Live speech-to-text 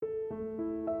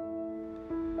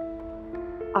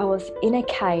I was in a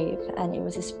cave and it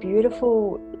was this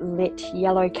beautiful lit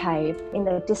yellow cave. In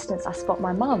the distance, I spot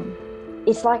my mum.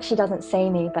 It's like she doesn't see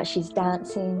me, but she's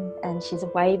dancing and she's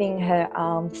waving her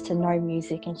arms to no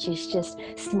music and she's just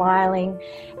smiling.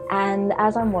 And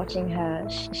as I'm watching her,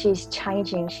 she's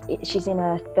changing. She's in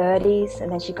her 30s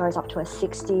and then she goes up to her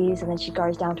 60s and then she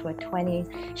goes down to her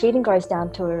 20s. She even goes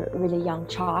down to a really young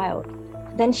child.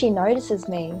 Then she notices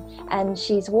me and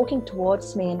she's walking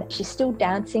towards me and she's still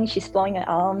dancing, she's blowing her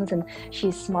arms and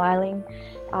she's smiling.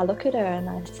 I look at her and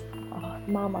I say, "Oh,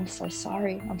 Mum, I'm so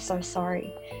sorry, I'm so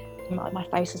sorry." My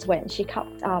face was wet and she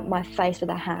cupped my face with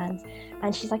her hands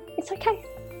and she's like, "It's okay,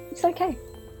 it's okay."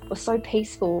 It was so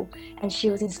peaceful and she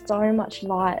was in so much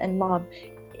light and love.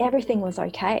 Everything was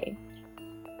okay.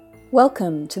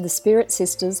 Welcome to the Spirit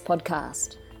Sisters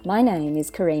podcast. My name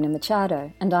is Karina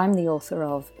Machado and I'm the author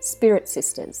of Spirit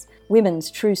Sisters,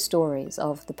 Women's True Stories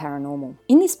of the Paranormal.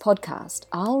 In this podcast,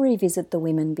 I'll revisit the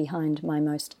women behind my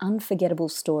most unforgettable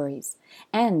stories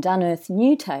and unearth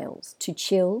new tales to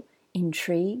chill,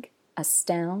 intrigue,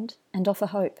 astound and offer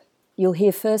hope. You'll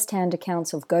hear first-hand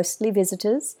accounts of ghostly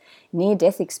visitors,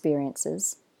 near-death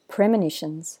experiences,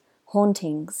 premonitions,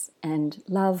 hauntings and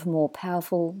love more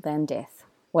powerful than death.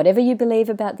 Whatever you believe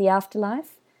about the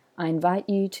afterlife, I invite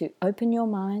you to open your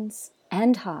minds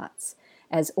and hearts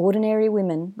as ordinary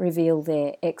women reveal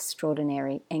their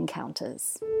extraordinary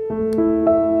encounters.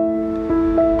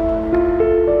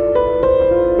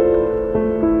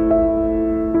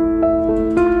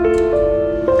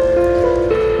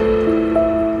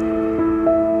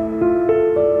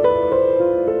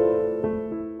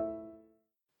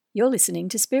 You're listening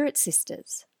to Spirit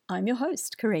Sisters. I'm your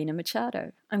host, Karina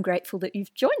Machado. I'm grateful that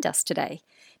you've joined us today.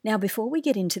 Now, before we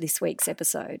get into this week's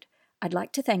episode, I'd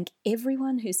like to thank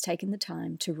everyone who's taken the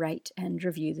time to rate and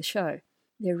review the show.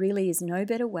 There really is no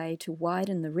better way to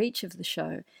widen the reach of the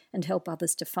show and help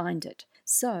others to find it.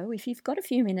 So, if you've got a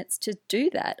few minutes to do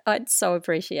that, I'd so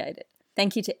appreciate it.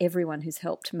 Thank you to everyone who's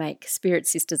helped make Spirit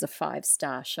Sisters a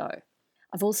 5-star show.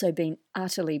 I've also been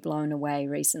utterly blown away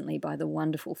recently by the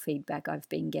wonderful feedback I've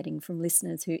been getting from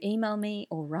listeners who email me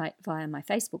or write via my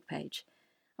Facebook page.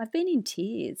 I've been in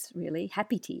tears, really,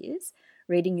 happy tears,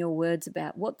 reading your words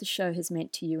about what the show has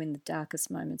meant to you in the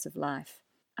darkest moments of life.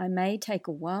 I may take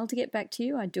a while to get back to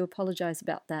you, I do apologise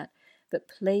about that, but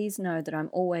please know that I'm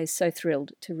always so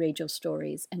thrilled to read your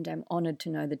stories and am honoured to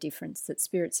know the difference that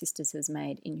Spirit Sisters has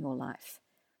made in your life.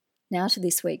 Now to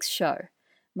this week's show.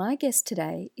 My guest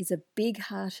today is a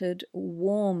big-hearted,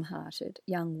 warm-hearted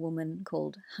young woman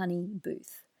called Honey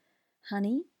Booth.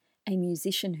 Honey, a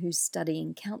musician who's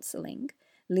studying counselling,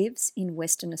 lives in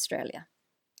Western Australia.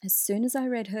 As soon as I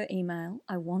read her email,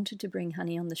 I wanted to bring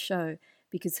Honey on the show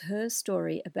because her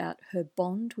story about her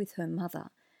bond with her mother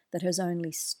that has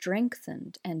only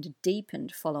strengthened and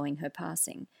deepened following her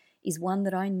passing is one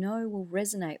that I know will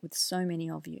resonate with so many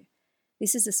of you.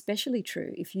 This is especially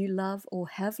true if you love or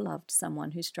have loved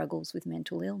someone who struggles with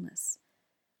mental illness.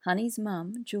 Honey's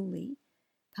mum, Julie,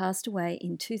 passed away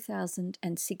in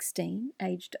 2016,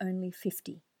 aged only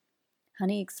 50.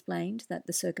 Honey explained that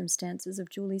the circumstances of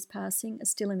Julie's passing are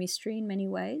still a mystery in many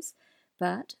ways,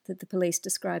 but that the police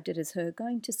described it as her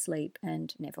going to sleep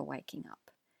and never waking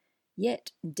up. Yet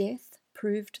death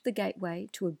proved the gateway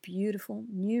to a beautiful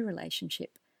new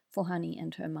relationship for Honey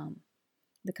and her mum.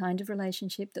 The kind of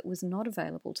relationship that was not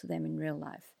available to them in real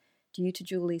life due to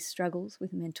Julie's struggles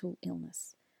with mental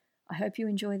illness. I hope you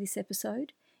enjoy this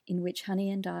episode in which Honey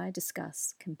and I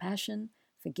discuss compassion,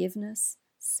 forgiveness,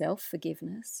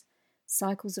 self-forgiveness,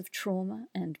 cycles of trauma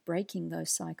and breaking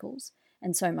those cycles,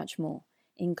 and so much more,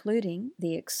 including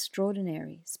the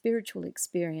extraordinary spiritual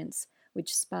experience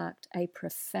which sparked a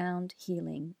profound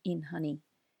healing in Honey.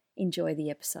 Enjoy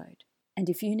the episode. And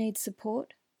if you need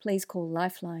support, please call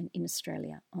Lifeline in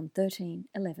Australia on 13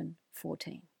 11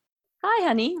 14. Hi,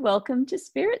 Honey. Welcome to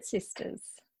Spirit Sisters.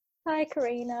 Hi,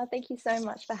 Karina. Thank you so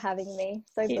much for having me.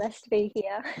 So blessed to be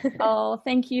here. Oh,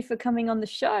 thank you for coming on the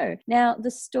show. Now, the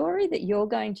story that you're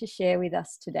going to share with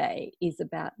us today is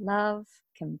about love,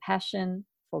 compassion,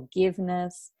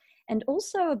 forgiveness, and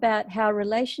also about how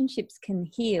relationships can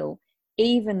heal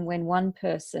even when one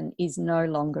person is no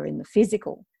longer in the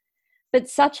physical. But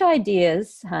such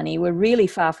ideas, Honey, were really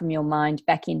far from your mind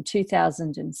back in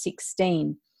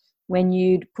 2016 when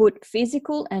you'd put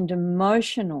physical and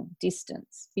emotional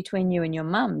distance between you and your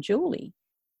mum, Julie.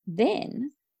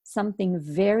 Then something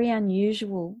very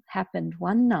unusual happened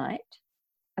one night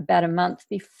about a month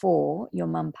before your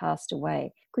mum passed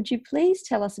away. Could you please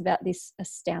tell us about this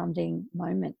astounding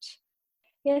moment?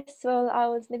 Yes, well, I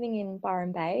was living in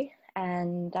Byron Bay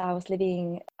and I was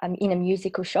living in a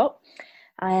musical shop.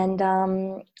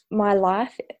 And my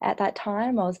life at that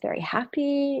time, I was very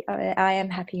happy. I am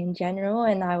happy in general,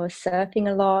 and I was surfing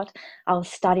a lot. I was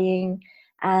studying,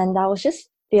 and I was just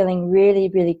feeling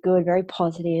really, really good, very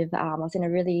positive. I was in a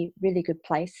really, really good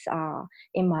place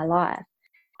in my life.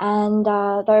 And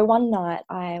though one night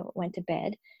I went to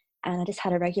bed and I just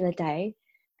had a regular day,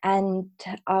 and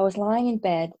I was lying in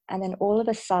bed, and then all of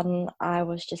a sudden I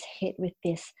was just hit with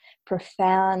this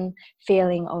profound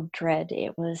feeling of dread.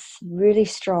 It was really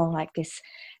strong, like this.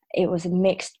 It was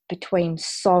mixed between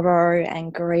sorrow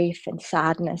and grief and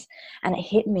sadness, and it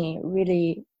hit me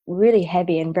really, really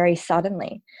heavy and very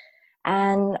suddenly.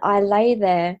 And I lay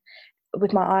there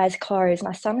with my eyes closed, and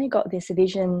I suddenly got this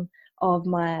vision of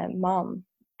my mum.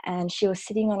 And she was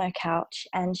sitting on her couch,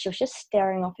 and she was just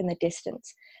staring off in the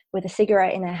distance with a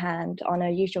cigarette in her hand on her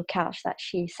usual couch that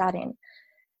she sat in.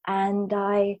 And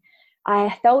I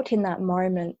felt in that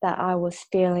moment that I was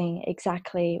feeling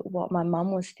exactly what my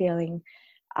mum was feeling.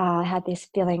 I had this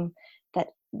feeling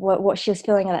that what she was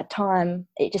feeling at that time,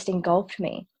 it just engulfed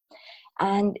me.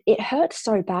 And it hurt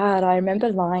so bad. I remember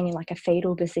lying in like a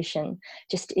fetal position,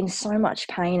 just in so much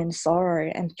pain and sorrow,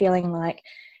 and feeling like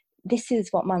this is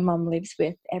what my mum lives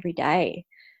with every day.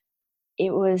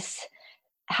 It was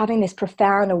having this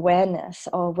profound awareness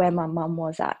of where my mum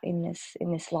was at in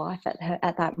this life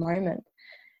at that moment.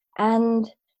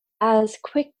 And as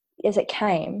quick as it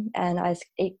came and as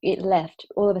it left,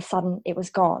 all of a sudden it was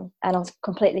gone, and I was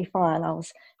completely fine.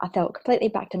 I felt completely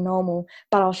back to normal,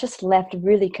 but I was just left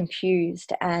really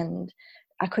confused, and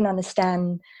I couldn't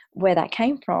understand where that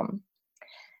came from.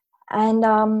 And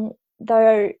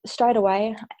though straight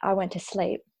away I went to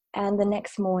sleep, and the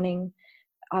next morning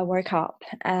I woke up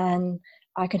and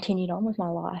I continued on with my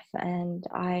life, and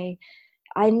I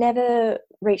never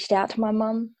reached out to my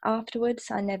mum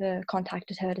afterwards. I never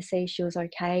contacted her to see if she was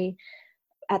okay.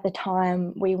 At the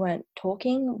time, we weren't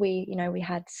talking. We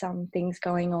had some things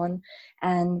going on,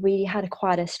 and we had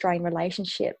quite a strained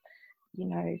relationship,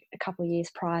 a couple of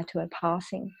years prior to her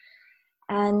passing.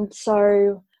 And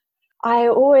so I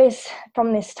always,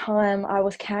 from this time, I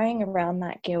was carrying around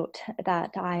that guilt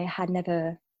that I had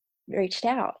never reached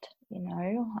out.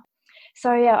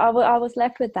 So yeah, I was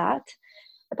left with that.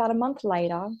 About a month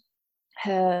later,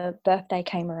 her birthday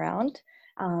came around.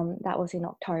 That was in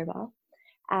October.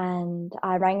 And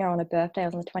I rang her on her birthday.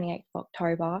 It was on the 28th of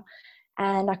October.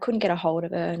 And I couldn't get a hold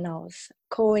of her. And I was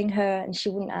calling her and she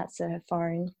wouldn't answer her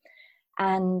phone.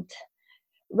 And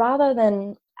rather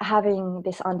than having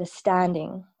this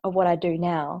understanding of what I do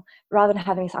now, rather than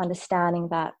having this understanding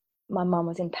that my mum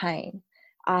was in pain,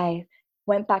 I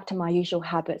went back to my usual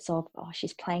habits of, oh,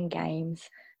 she's playing games,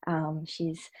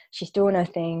 she's doing her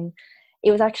thing.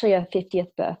 It was actually her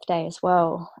 50th birthday as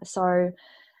well. So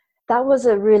that was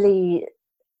a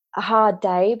hard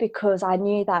day, because I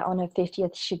knew that on her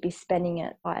 50th she'd be spending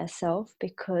it by herself,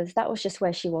 because that was just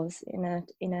where she was in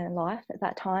her life at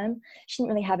that time. She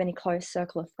didn't really have any close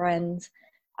circle of friends.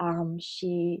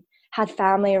 She had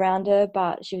family around her,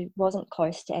 but she wasn't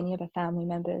close to any of her family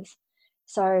members.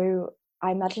 So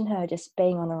I imagine her just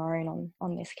being on her own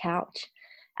on this couch.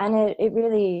 And it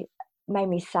really made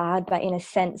me sad, but in a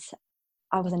sense,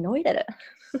 I was annoyed at it.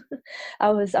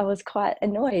 I was quite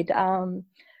annoyed. I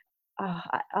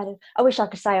wish I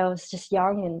could say I was just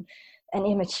young and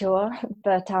immature,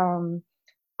 but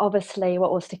obviously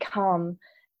what was to come,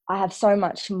 I have so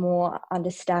much more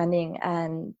understanding,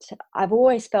 and I've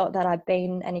always felt that I've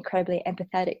been an incredibly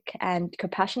empathetic and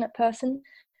compassionate person.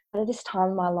 But at this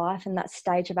time in my life and that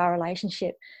stage of our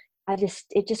relationship,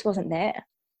 it just wasn't there.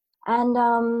 And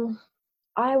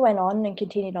I went on and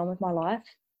continued on with my life,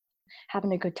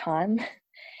 having a good time.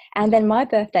 And then my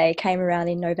birthday came around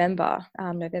in November,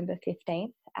 November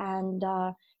 15th, and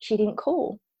she didn't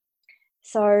call.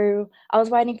 So I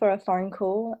was waiting for a phone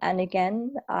call, and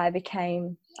again, I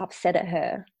became upset at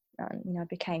her. I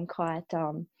became quite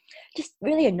just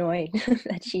really annoyed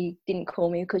that she didn't call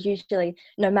me, because usually,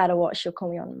 no matter what, she'll call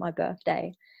me on my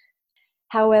birthday.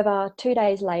 However, 2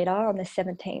 days later, on the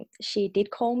 17th, she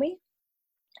did call me,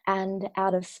 and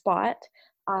out of spite,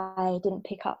 I didn't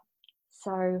pick up.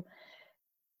 So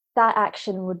that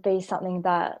action would be something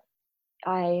that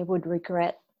I would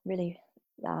regret, really.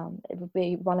 It would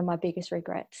be one of my biggest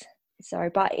regrets. So,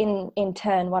 but in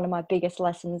turn, one of my biggest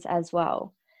lessons as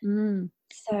well.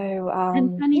 So,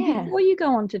 and Fanny, yeah. before you go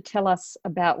on to tell us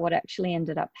about what actually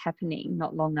ended up happening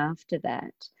not long after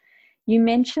that, you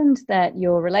mentioned that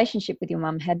your relationship with your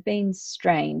mum had been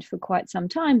strained for quite some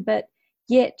time, but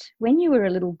yet when you were a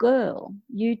little girl,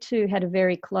 you two had a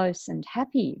very close and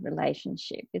happy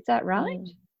relationship. Is that right?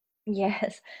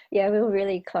 Yes. Yeah, we were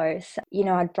really close.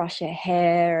 I'd brush her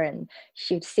hair and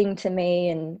she'd sing to me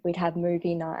and we'd have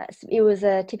movie nights. It was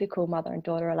a typical mother and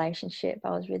daughter relationship.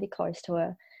 I was really close to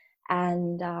her.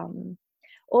 And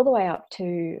all the way up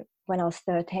to when I was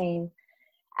 13.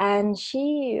 And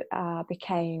she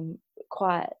became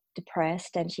quite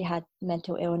depressed and she had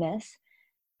mental illness.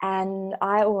 And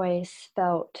I always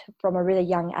felt from a really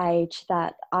young age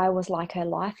that I was like her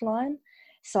lifeline.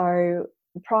 So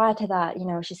prior to that,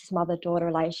 she's this mother-daughter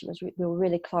relationship. We were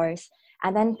really close.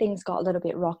 And then things got a little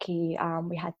bit rocky.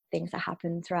 We had things that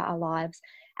happened throughout our lives.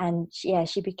 And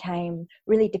she became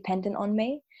really dependent on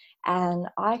me. And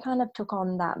I kind of took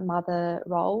on that mother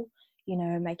role,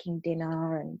 making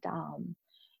dinner and,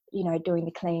 doing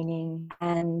the cleaning.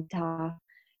 And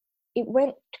it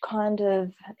went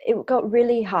it got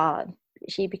really hard.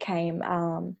 She became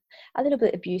a little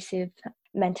bit abusive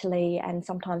mentally and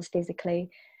sometimes physically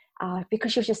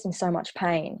because she was just in so much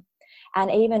pain. And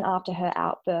even after her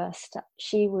outburst,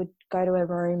 she would go to her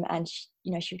room and she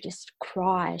would just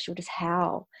cry. She would just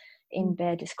howl in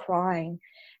bed, just crying.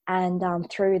 And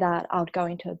through that, I would go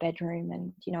into her bedroom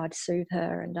and I'd soothe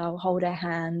her and I'll hold her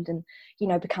hand and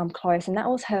become close. And that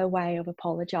was her way of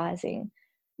apologizing.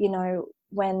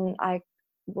 When I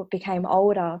became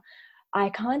older, I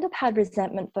kind of had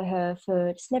resentment for her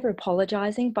for just never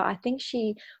apologizing, but I think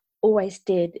she always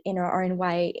did in her own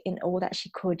way in all that she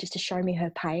could just to show me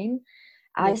her pain.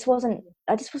 Yeah. I just wasn't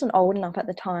old enough at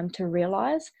the time to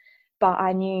realize, but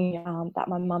I knew that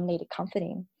my mum needed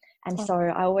comforting. And so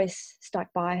I always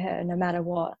stuck by her no matter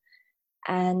what.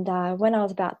 And when I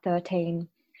was about 13,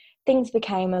 things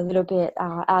became a little bit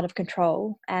out of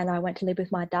control and I went to live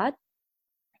with my dad.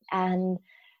 And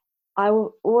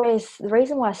the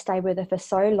reason why I stayed with her for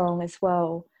so long as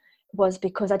well was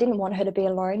because I didn't want her to be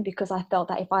alone, because I felt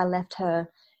that if I left her,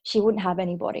 she wouldn't have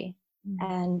anybody.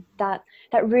 And that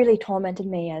really tormented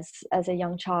me as a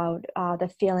young child, the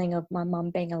feeling of my mum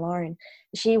being alone.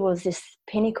 She was this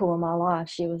pinnacle in my life.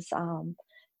 She was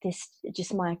this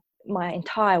just my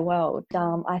entire world.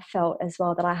 I felt as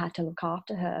well that I had to look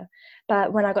after her.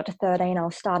 But when I got to 13, I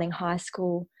was starting high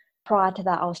school. Prior to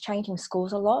that, I was changing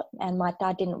schools a lot, and my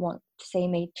dad didn't want to see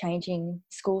me changing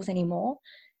schools anymore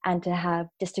and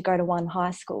to go to one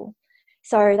high school.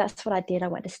 So that's what I did. I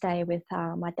went to stay with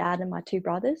my dad and my two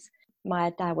brothers.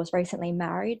 My dad was recently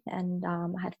married, and I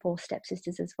had 4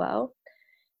 stepsisters as well.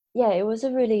 Yeah, it was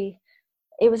a really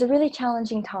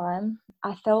challenging time.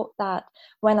 I felt that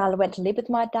when I went to live with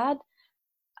my dad,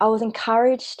 I was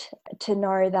encouraged to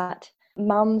know that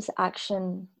mum's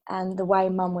action and the way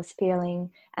mum was feeling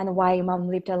and the way mum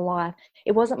lived her life,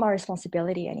 it wasn't my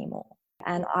responsibility anymore.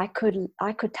 And I could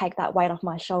take that weight off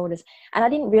my shoulders. And I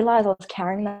didn't realize I was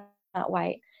carrying that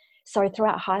weight. So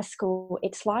throughout high school,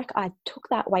 it's like I took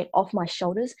that weight off my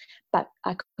shoulders, but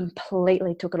I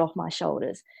completely took it off my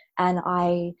shoulders. And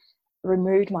I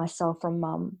removed myself from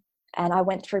mum. And I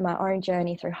went through my own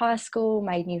journey through high school,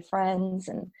 made new friends,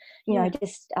 and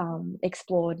just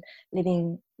explored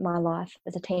living my life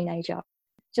as a teenager.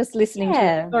 Just listening to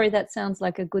your story, that sounds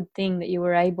like a good thing that you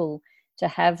were able to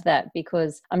have that,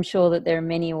 because I'm sure that there are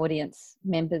many audience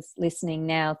members listening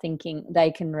now thinking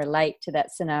they can relate to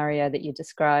that scenario that you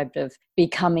described of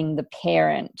becoming the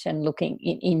parent and looking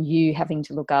in you having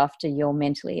to look after your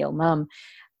mentally ill mum.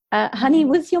 Honey,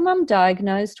 was your mum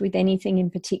diagnosed with anything in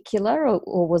particular,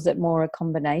 or was it more a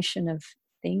combination of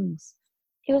things?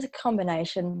 It was a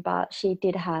combination, but she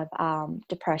did have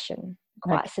depression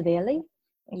quite severely.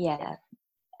 Yeah.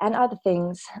 And other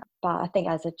things. But I think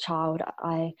as a child,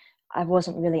 I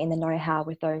wasn't really in the know-how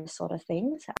with those sort of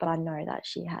things. But I know that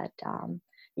she had,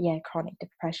 chronic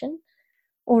depression.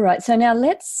 All right. So now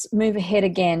let's move ahead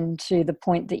again to the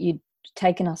point that you'd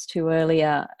taken us to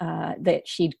earlier, that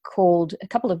she'd called a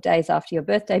couple of days after your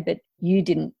birthday, but you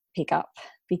didn't pick up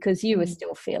because you were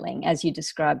still feeling, as you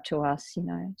described to us,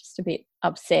 just a bit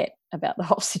upset about the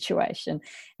whole situation.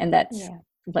 And that's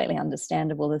completely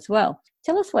understandable as well.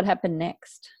 Tell us what happened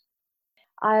next.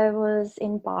 I was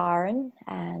in Byron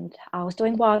and I was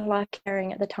doing wildlife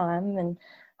caring at the time, and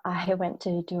I went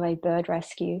to do a bird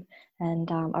rescue,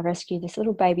 and I rescued this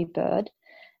little baby bird,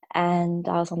 and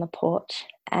I was on the porch,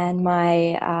 and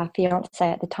my fiance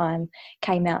at the time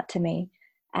came out to me,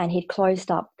 and he'd closed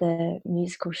up the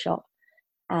musical shop,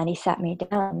 and he sat me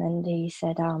down and he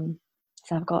said,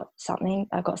 so I've got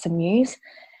some news.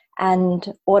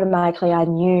 And automatically I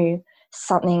knew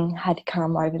something had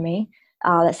come over me,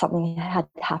 that something had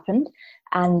happened.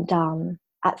 And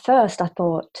at first I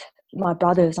thought my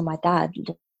brothers or my dad,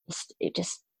 it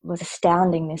just was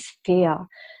astounding, this fear.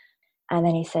 And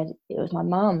then he said it was my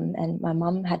mum, and my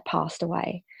mum had passed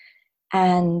away.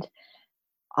 And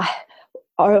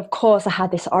of course, I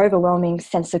had this overwhelming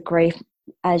sense of grief.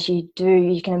 As you do,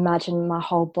 you can imagine my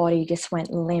whole body just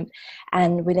went limp.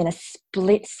 And within a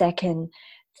split second,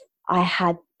 I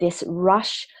had this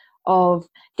rush of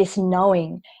this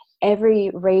knowing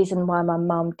every reason why my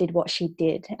mum did what she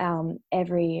did,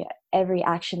 every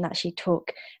action that she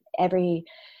took,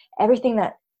 everything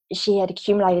that she had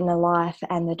accumulated in her life,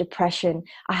 and the depression.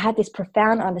 I had this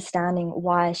profound understanding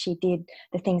why she did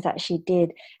the things that she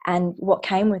did, and what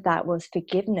came with that was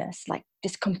forgiveness, like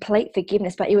just complete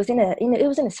forgiveness. But it was in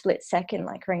a split second,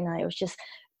 like Rena. It was just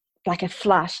like a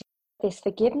flash. This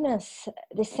forgiveness,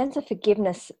 this sense of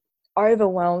forgiveness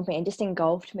overwhelmed me and just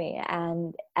engulfed me.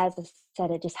 And as I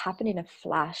said, it just happened in a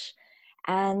flash.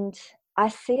 And I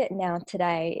see it now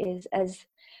today is as,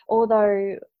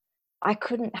 although I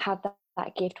couldn't have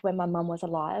that gift when my mum was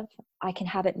alive, I can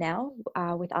have it now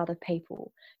with other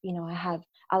people. You know, I have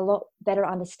a lot better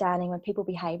understanding when people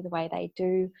behave the way they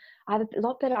do. I have a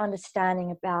lot better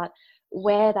understanding about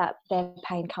where that their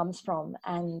pain comes from.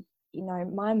 And, you know,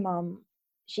 my mum,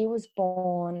 she was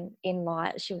born in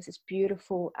light. She was this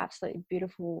beautiful, absolutely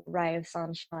beautiful ray of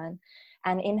sunshine.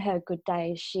 And in her good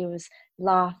days, she was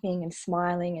laughing and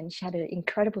smiling, and she had an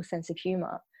incredible sense of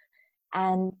humor.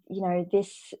 And, you know,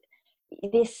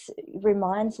 this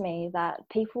reminds me that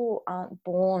people aren't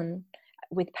born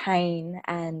with pain,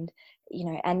 and, you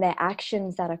know, and their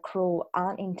actions that are cruel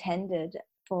aren't intended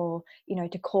for, you know,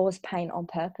 to cause pain on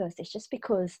purpose. It's just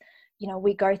because, you know,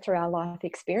 we go through our life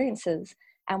experiences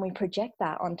and we project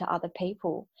that onto other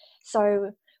people.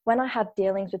 So when I have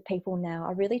dealings with people now,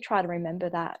 I really try to remember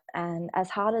that. And as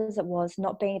hard as it was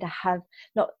not able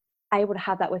to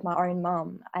have that with my own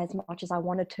mum as much as I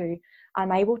wanted to,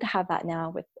 I'm able to have that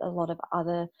now with a lot of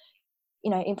other,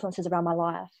 you know, influences around my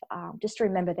life, just to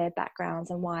remember their backgrounds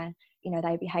and why, you know,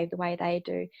 they behave the way they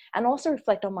do. And also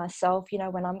reflect on myself, you know,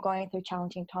 when I'm going through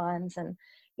challenging times, and,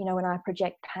 you know, when I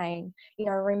project pain, you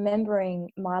know,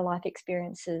 remembering my life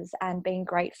experiences and being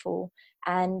grateful.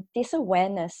 And this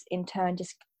awareness in turn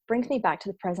just brings me back to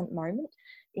the present moment,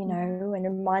 you know, and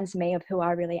reminds me of who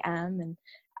I really am,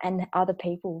 and other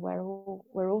people. We're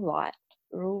all light.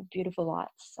 We're all beautiful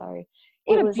lights. So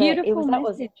What a beautiful that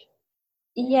was, message.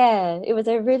 yeah, it was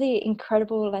a really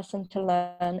incredible lesson to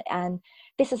learn. And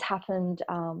this has happened,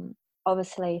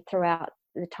 obviously throughout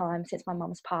the time since my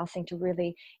mum's passing, to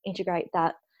really integrate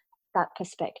that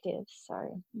perspective.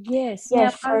 So Yes. Now,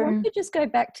 yes. I want to just go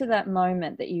back to that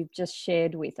moment that you've just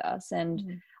shared with us.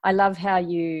 And I love how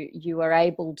you are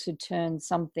able to turn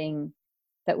something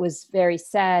that was very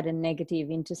sad and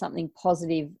negative into something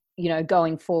positive, you know,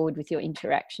 going forward with your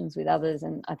interactions with others.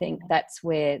 And I think that's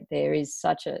where there is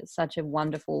such a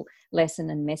wonderful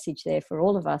lesson and message there for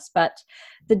all of us. But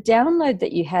the download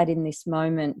that you had in this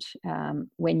moment,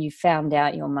 when you found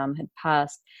out your mum had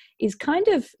passed, is kind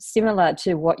of similar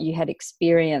to what you had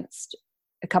experienced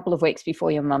a couple of weeks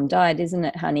before your mum died, isn't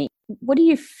it, honey? What do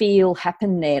you feel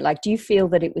happened there? Like, do you feel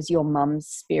that it was your mum's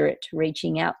spirit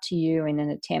reaching out to you in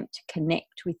an attempt to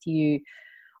connect with you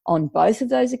on both of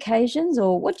those occasions,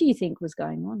 or what do you think was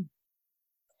going on?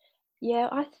 Yeah,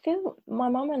 I feel my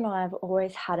mum and I have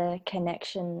always had a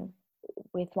connection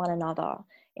with one another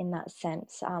in that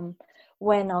sense.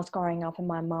 When I was growing up and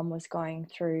my mum was going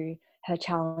through her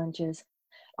challenges,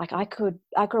 like I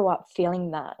grew up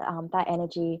feeling that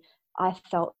energy. I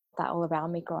felt that all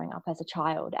around me growing up as a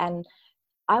child, and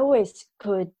I always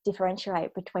could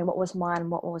differentiate between what was mine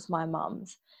and what was my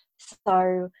mum's.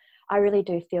 So I really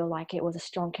do feel like it was a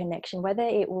strong connection, whether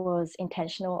it was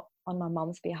intentional on my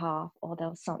mum's behalf or there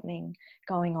was something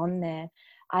going on there.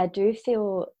 I do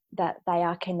feel that they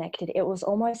are connected. It was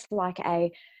almost like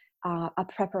a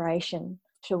preparation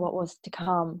to what was to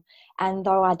come. And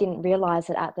though I didn't realize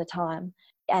it at the time,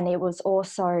 and it was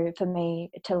also for me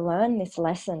to learn this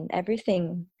lesson.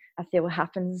 Everything I feel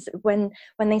happens when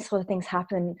these sort of things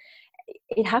happen,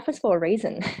 it happens for a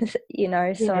reason. You know.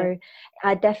 Yeah. So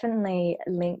I definitely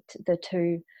linked the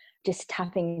two, just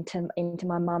tapping into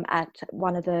my mum at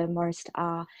one of the most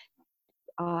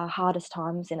hardest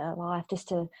times in her life,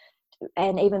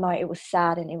 and even though it was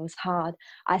sad and it was hard,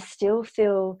 I still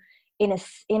feel in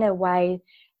a way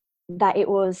that it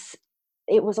was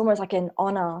almost like an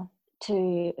honor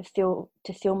to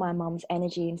feel my mum's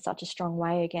energy in such a strong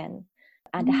way again,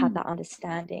 and to have that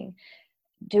understanding.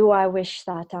 Do I wish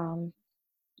that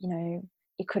you know,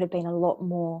 it could have been a lot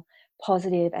more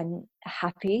positive and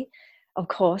happy? Of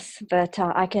course, but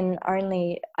I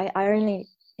only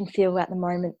can feel at the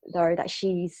moment though that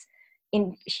she's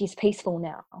peaceful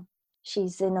now.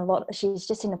 She's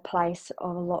just in a place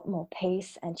of a lot more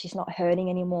peace, and she's not hurting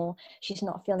anymore. She's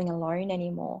not feeling alone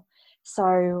anymore.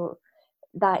 So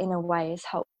that in a way is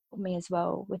helpful. me as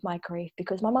well with my grief,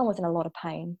 because my mum was in a lot of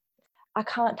pain. I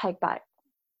can't take back,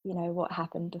 what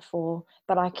happened before,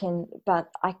 but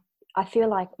I feel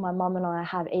like my mum and I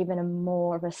have even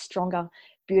more of a stronger,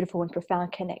 beautiful and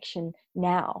profound connection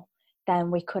now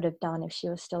than we could have done if she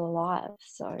was still alive.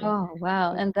 So, oh,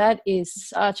 wow. And that is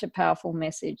such a powerful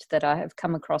message that I have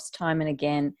come across time and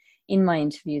again in my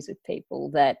interviews with people,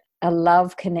 that a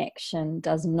love connection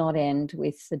does not end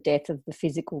with the death of the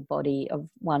physical body of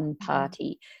one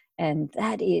party. And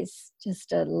that is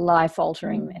just a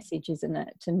life-altering message, isn't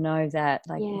it? To know that,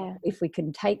 like, if we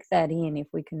can take that in, if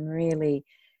we can really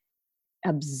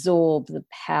absorb the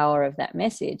power of that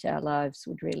message, our lives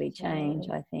would really change,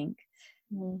 I think.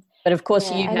 But of course,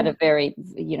 you had a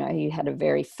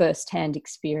very first-hand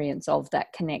experience of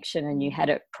that connection, and you had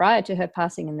it prior to her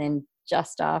passing and then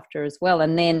just after as well,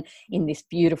 and then in this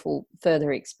beautiful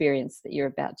further experience that you're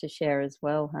about to share as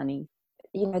well, honey.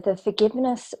 The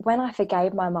forgiveness, when I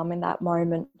forgave my mum in that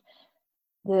moment,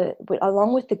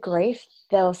 along with the grief,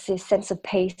 there was this sense of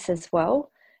peace as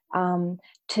well,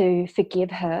 to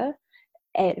forgive her.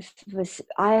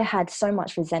 I had so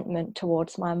much resentment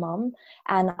towards my mum,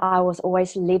 and I was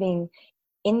always living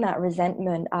in that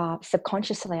resentment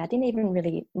subconsciously. I didn't even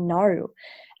really know.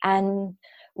 And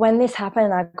when this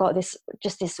happened, I got this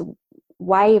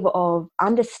wave of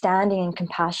understanding and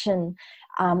compassion,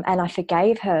 and I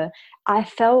forgave her. I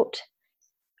felt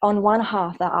on one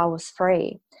half that I was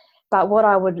free. But what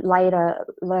I would later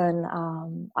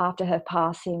learn after her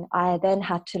passing, I then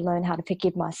had to learn how to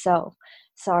forgive myself.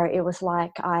 So it was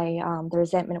like the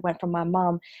resentment went from my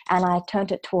mum, and I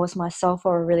turned it towards myself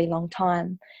for a really long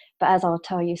time. But as I'll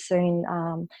tell you soon,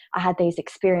 I had these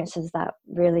experiences that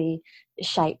really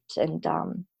shaped and,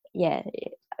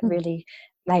 really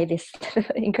made this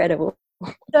incredible.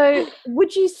 So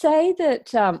would you say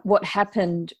that what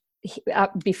happened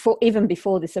before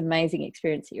this amazing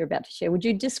experience that you're about to share, would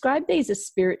you describe these as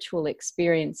spiritual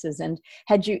experiences? And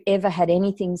had you ever had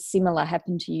anything similar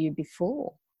happen to you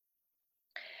before?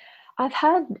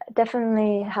 I've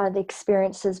definitely had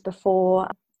experiences before,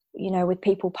 with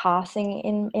people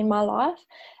passing in my life,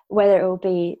 whether it will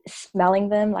be smelling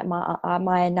them. Like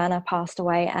my nana passed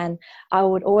away, and I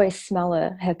would always smell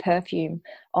her perfume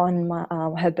on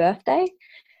her birthday,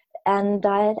 and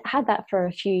I had that for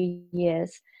a few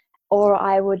years. Or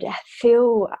I would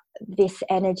feel this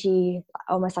energy,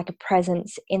 almost like a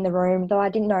presence in the room, though I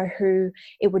didn't know who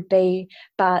it would be.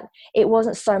 But it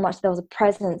wasn't so much there was a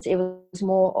presence, it was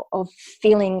more of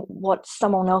feeling what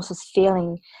someone else was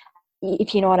feeling,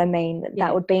 if you know what I mean. Yeah.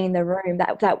 That would be in the room,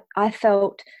 that I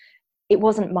felt it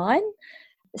wasn't mine.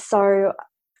 So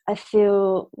I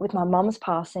feel with my mum's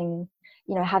passing,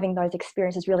 having those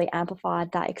experiences really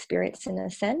amplified that experience in a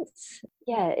sense.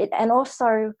 Yeah, and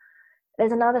also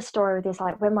there's another story with this,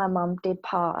 like when my mum did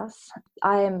pass,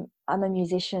 I'm a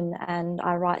musician and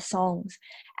I write songs,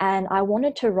 and I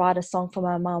wanted to write a song for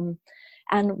my mum.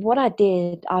 And what I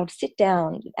did, I would sit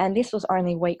down, and this was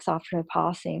only weeks after her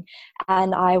passing,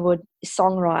 and I would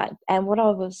songwrite. And what I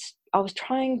was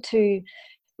trying to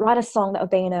write a song that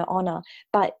would be in her honor,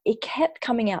 but it kept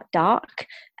coming out dark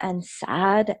and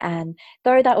sad. And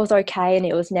though that was okay and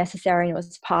it was necessary and it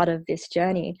was part of this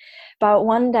journey, but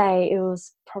one day, it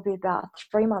was probably about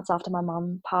 3 months after my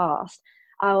mum passed,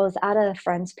 I was at a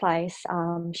friend's place.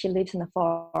 She lives in the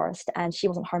forest and she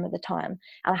wasn't home at the time,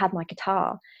 and I had my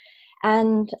guitar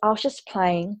and I was just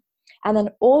playing. And then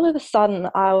all of a sudden,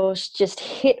 I was just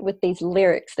hit with these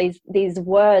lyrics. These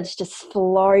words just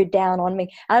flowed down on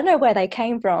me. I don't know where they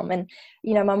came from. And,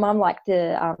 my mum liked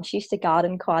she used to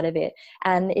garden quite a bit.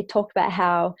 And it talked about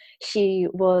how she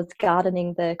was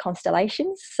gardening the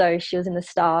constellations. So she was in the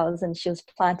stars and she was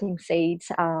planting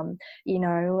seeds, and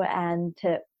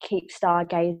to keep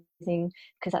stargazing,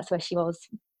 because that's where she was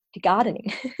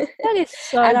gardening. That is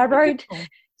so And I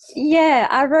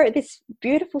wrote this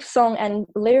beautiful song, and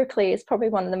lyrically it's probably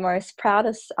one of the most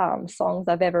proudest songs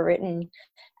I've ever written.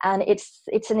 And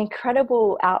it's an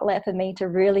incredible outlet for me to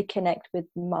really connect with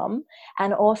mum.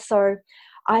 And also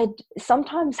I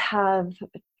sometimes have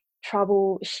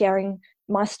trouble sharing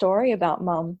my story about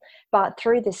mum, but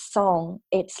through this song,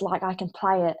 it's like I can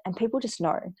play it and people just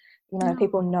know.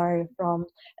 People know from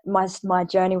my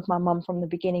journey with my mum from the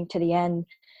beginning to the end.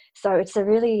 So it's a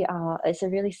really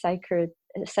sacred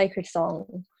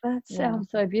song. That sounds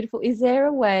so beautiful. Is there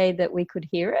a way that we could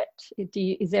hear it?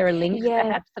 Is there a link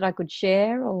perhaps that I could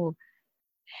share? Or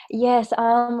yes,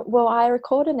 well, I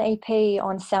recorded an EP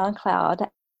on SoundCloud,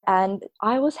 and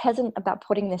I was hesitant about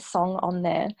putting this song on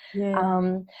there.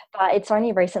 But it's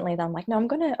only recently that I'm like, no, I'm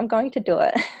going to do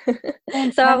it.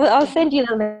 So I'll send you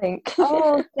the link.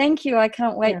 Oh, thank you. I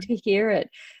can't wait to hear it.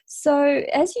 So,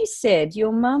 as you said,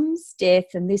 your mum's death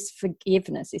and this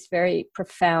forgiveness, this very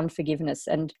profound forgiveness,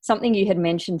 and something you had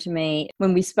mentioned to me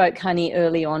when we spoke, honey,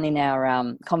 early on in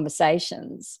our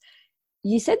conversations,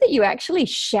 you said that you actually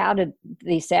shouted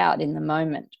this out in the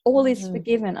moment. All is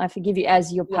forgiven, I forgive you,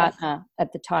 as your partner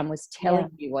at the time was telling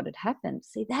you what had happened.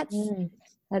 See,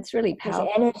 that's really powerful.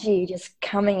 This energy just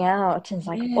coming out, and it's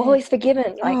like, all is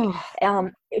forgiven. Like,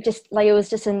 it was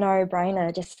just a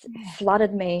no-brainer, just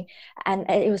flooded me. And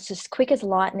it was just quick as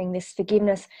lightning, this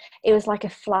forgiveness. It was like a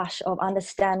flash of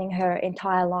understanding her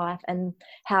entire life and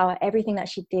how everything that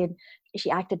she did, she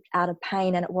acted out of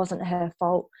pain and it wasn't her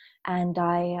fault. And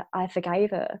I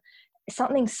forgave her.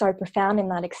 Something so profound in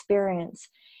that experience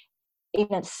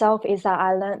in itself is that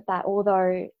I learned that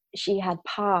although she had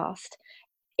passed,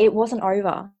 it wasn't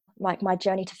over. Like my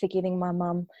journey to forgiving my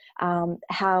mum,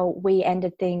 how we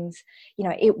ended things,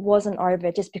 it wasn't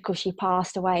over just because she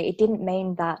passed away. It didn't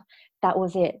mean that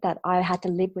was it, that I had to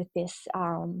live with this.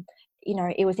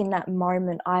 It was in that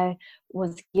moment I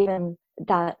was given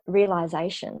that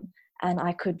realization and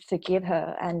I could forgive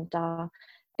her, and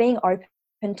being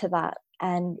open to that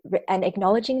and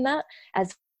acknowledging that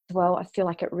as well, I feel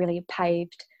like it really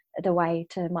paved the way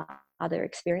to my other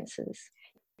experiences.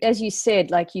 As you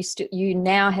said, like you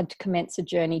now had to commence a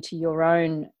journey to your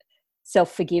own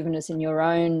self-forgiveness and your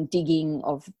own digging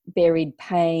of buried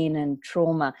pain and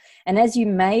trauma. And as you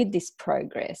made this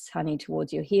progress, honey,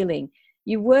 towards your healing,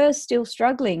 you were still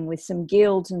struggling with some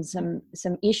guilt and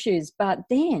some issues, but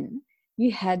then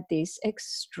you had this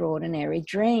extraordinary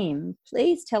dream.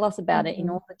 Please tell us about it in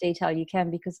all the detail you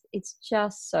can, because it's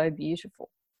just so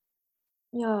beautiful.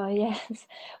 Oh, yes.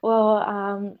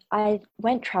 Well, I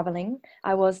went traveling.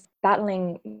 I was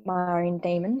battling my own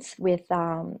demons with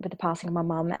the passing of my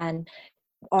mum, and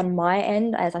on my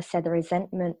end, as I said, the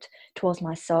resentment towards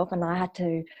myself, and I had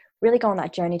to really go on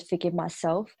that journey to forgive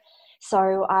myself.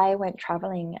 So I went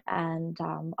traveling, and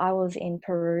I was in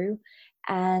Peru,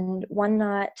 and one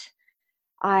night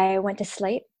I went to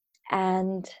sleep,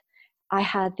 and I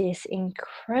had this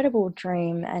incredible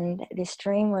dream, and this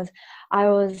dream was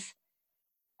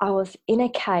I was in a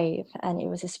cave, and it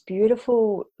was this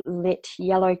beautiful lit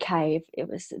yellow cave.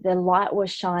 The light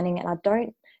was shining, and I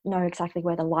don't know exactly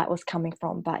where the light was coming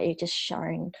from, but it just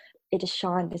shined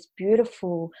this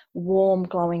beautiful, warm,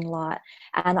 glowing light.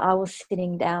 And I was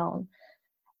sitting down,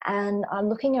 and I'm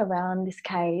looking around this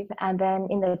cave, and then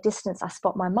in the distance I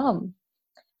spot my mum,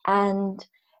 and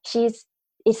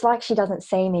it's like she doesn't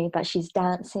see me, but she's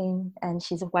dancing and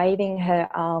she's waving her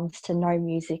arms to no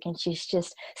music, and she's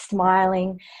just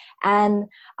smiling. And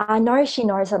I know she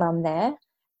knows that I'm there,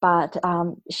 but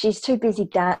she's too busy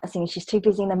dancing. She's too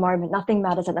busy in the moment. Nothing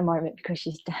matters at the moment because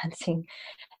she's dancing.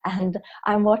 And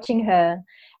I'm watching her.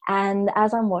 And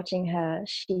as I'm watching her,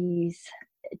 she's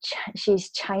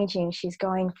changing. She's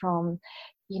going from,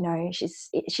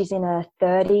 she's in her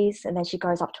 30s, and then she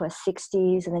goes up to her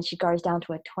 60s, and then she goes down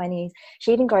to her 20s.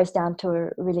 She even goes down to a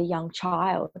really young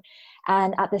child.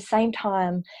 And at the same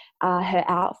time, her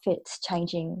outfit's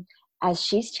changing as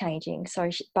she's changing.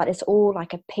 But it's all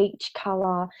like a peach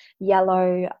color,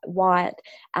 yellow, white,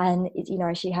 and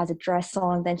she has a dress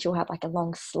on. Then she'll have like a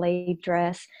long sleeve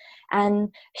dress, and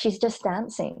she's just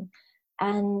dancing.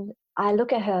 And I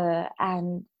look at her,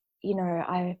 and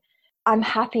I'm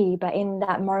happy, but in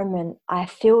that moment, I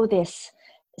feel this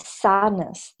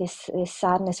sadness, this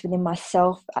sadness within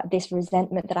myself, this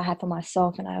resentment that I had for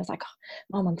myself. And I was like,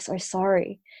 Mom, I'm so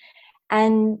sorry.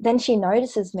 And then she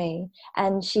notices me,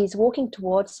 and she's walking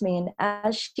towards me. And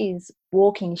as she's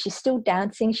walking, she's still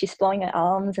dancing. She's flowing her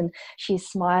arms and she's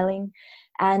smiling.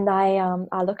 And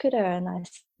I look at her and I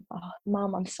say, oh,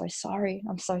 Mom, I'm so sorry.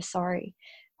 I'm so sorry.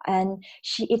 And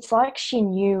it's like she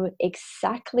knew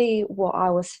exactly what I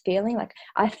was feeling. Like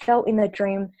I felt in the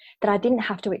dream that I didn't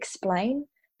have to explain,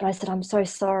 but I said, I'm so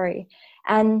sorry.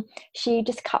 And she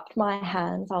just cupped my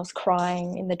hands. I was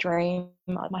crying in the dream.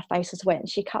 My face was wet, and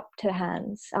she cupped her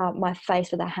hands, my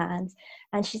face with her hands.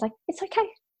 And she's like, it's okay.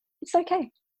 It's okay.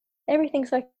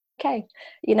 Everything's okay.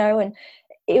 And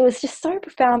it was just so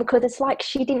profound, because it's like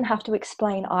she didn't have to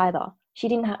explain either. We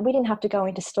didn't have to go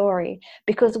into story,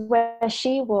 because where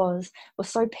she was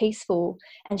so peaceful,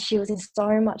 and she was in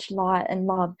so much light and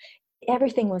love.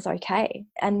 Everything was okay,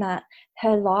 and that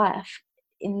her life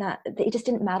it just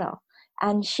didn't matter.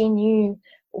 And she knew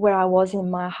where I was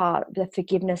in my heart, the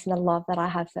forgiveness and the love that I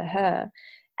had for her.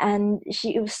 And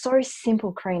it was so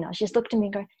simple, Karina. She just looked at me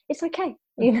and go, it's okay,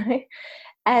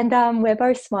 And we're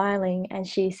both smiling, and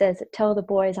she says, tell the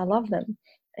boys I love them,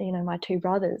 my two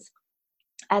brothers.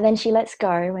 And then she lets go,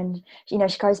 and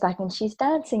she goes back and she's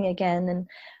dancing again,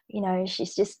 and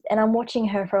she's just, and I'm watching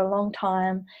her for a long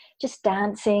time just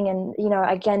dancing, and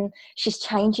again she's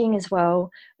changing as well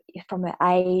from her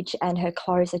age, and her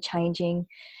clothes are changing.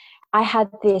 I had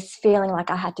this feeling like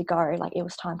I had to go, like it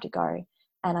was time to go.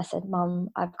 And I said, Mum,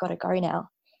 I've got to go now.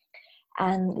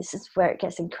 And this is where it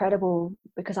gets incredible,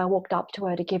 because I walked up to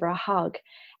her to give her a hug.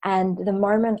 And the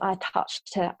moment I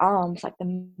touched her arms, like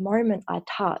the moment I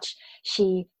touched,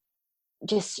 she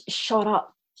just shot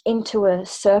up into a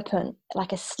serpent,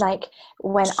 like a snake,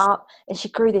 went up, and she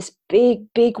grew this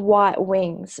big, big white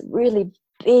wings, really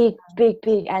big, big,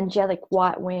 big angelic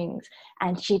white wings.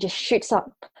 And she just shoots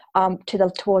up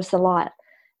towards the light.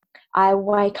 I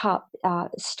wake up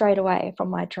straight away from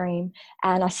my dream,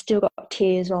 and I still got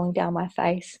tears rolling down my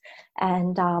face.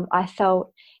 And I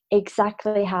felt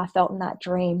exactly how I felt in that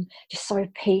dream, just so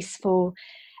peaceful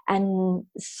and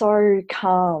so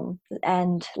calm,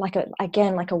 and like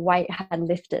a weight had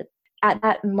lifted. At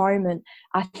that moment,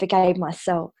 I forgave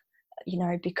myself,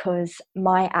 because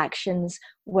my actions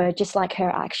were just like her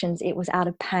actions. It was out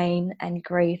of pain and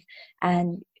grief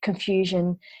and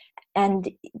confusion, and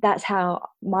that's how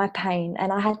my pain,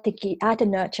 and I had to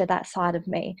nurture that side of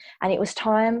me. And it was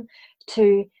time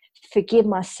to forgive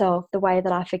myself the way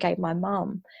that I forgave my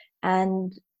mum.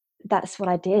 And that's what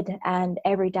I did. And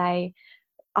every day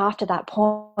after that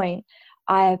point,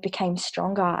 I became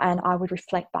stronger, and I would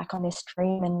reflect back on this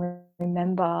dream and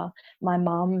remember my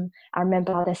mum. I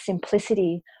remember the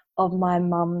simplicity of my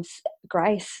mum's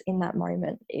grace in that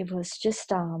moment. It was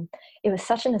just, it was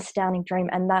such an astounding dream,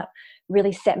 and that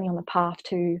really set me on the path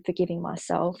to forgiving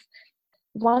myself.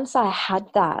 Once I had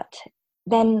that,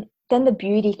 then the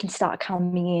beauty can start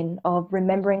coming in of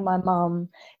remembering my mum,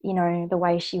 the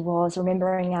way she was,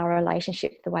 remembering our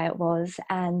relationship the way it was,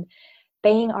 and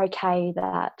being okay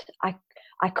that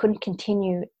I couldn't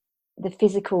continue the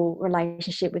physical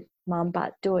relationship with mum,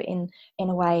 but do it in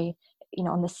a way,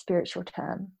 on the spiritual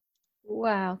term.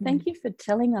 Wow. Thank you for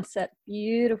telling us that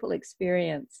beautiful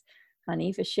experience,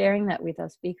 honey, for sharing that with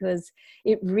us, because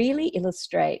it really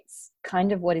illustrates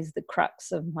kind of what is the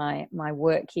crux of my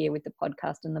work here with the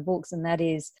podcast and the books. And that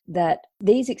is that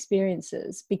these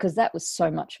experiences, because that was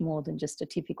so much more than just a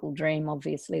typical dream,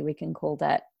 obviously we can call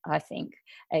that, I think,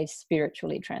 a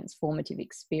spiritually transformative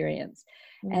experience.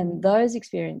 And those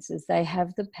experiences, they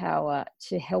have the power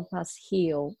to help us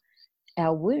heal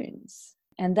our wounds.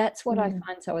 And that's what I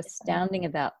find so astounding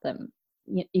about them.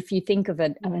 If you think of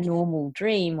a normal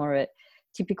dream or a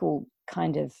typical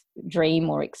kind of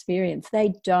dream or experience,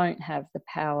 they don't have the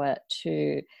power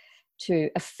to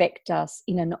affect us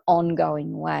in an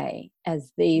ongoing way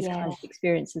as these kinds of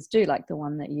experiences do, like the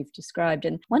one that you've described.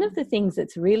 And one of the things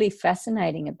that's really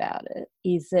fascinating about it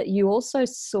is that you also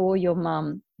saw your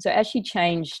mum, so as she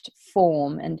changed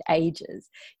form and ages,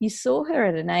 you saw her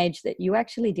at an age that you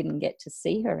actually didn't get to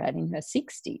see her at, in her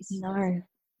 60s. No,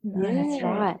 that's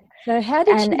right. So how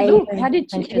did she look? How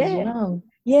did she? Young.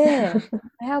 Yeah.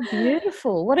 How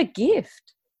beautiful. What a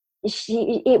gift.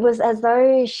 It was as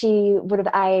though she would have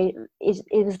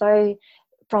it was though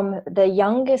from the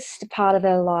youngest part of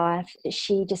her life,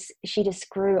 she just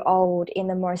grew old in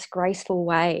the most graceful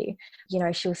way.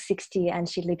 She was 60, and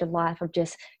she lived a life of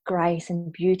just grace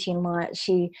and beauty and light.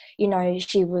 She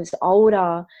was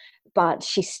older, but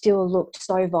she still looked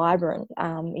so vibrant.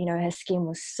 Her skin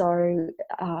was so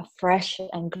fresh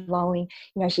and glowing.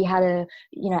 She had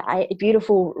a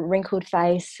beautiful wrinkled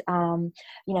face,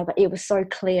 but it was so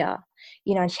clear.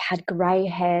 She had grey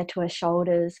hair to her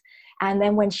shoulders. And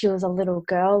then when she was a little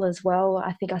girl as well,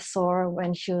 I think I saw her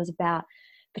when she was about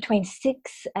between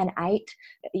 6 and 8,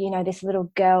 this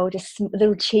little girl, just a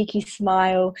little cheeky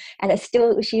smile. And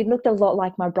she looked a lot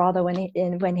like my brother when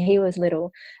he was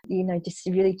little, just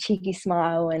a really cheeky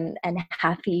smile and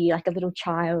happy, like a little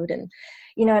child. And,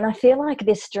 and I feel like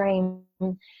this dream,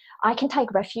 I can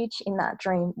take refuge in that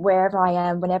dream wherever I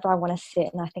am, whenever I want to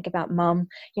sit and I think about mum.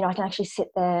 I can actually sit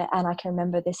there and I can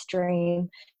remember this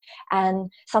dream. And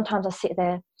sometimes I sit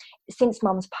there. Since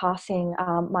mum's passing,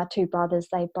 my 2 brothers,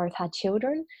 they both had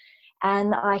children.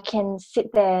 And I can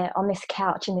sit there on this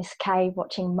couch in this cave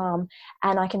watching mum,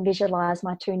 and I can visualize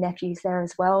my 2 nephews there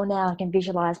as well. Now I can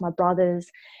visualize my brothers,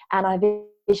 and I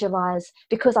visualize,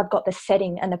 because I've got the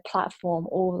setting and the platform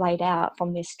all laid out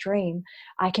from this dream,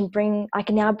 I can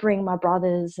now bring my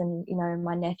brothers and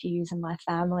my nephews and my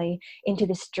family into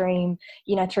this dream,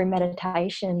 through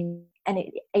meditation. And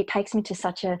it takes me to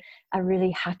such a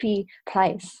really happy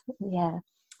place. Yeah.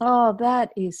 Oh,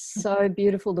 that is so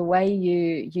beautiful, the way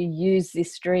you use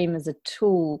this dream as a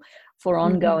tool for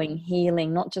ongoing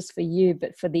healing, not just for you,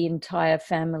 but for the entire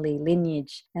family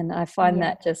lineage. And I find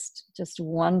that just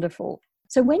wonderful.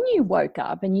 So when you woke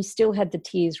up and you still had the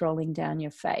tears rolling down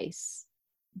your face,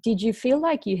 did you feel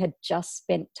like you had just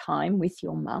spent time with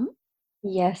your mum?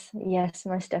 Yes, yes,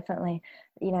 most definitely.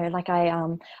 You know, like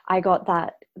I got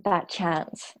that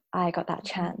chance. I got that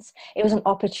chance. It was an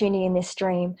opportunity in this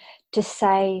dream to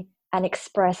say and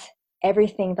express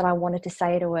everything that I wanted to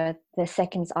say to her the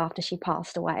seconds after she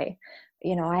passed away.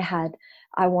 You know,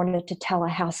 I wanted to tell her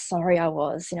how sorry I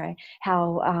was, you know,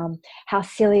 how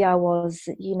silly I was,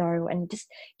 you know, and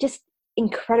just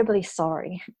incredibly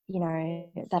sorry, you know,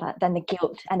 then the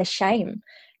guilt and the shame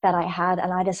that I had.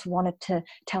 And I just wanted to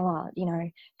tell her, you know,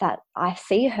 that I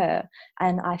see her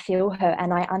and I feel her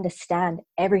and I understand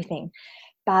everything.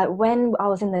 But when I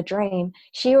was in the dream,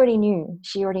 she already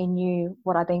knew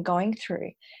what I've been going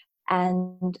through.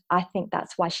 And I think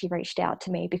that's why she reached out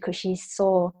to me, because she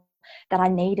saw that I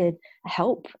needed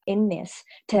help in this,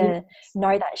 to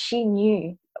know that she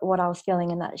knew what I was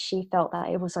feeling and that she felt that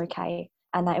it was okay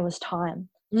and that it was time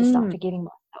to start forgiving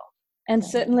myself. And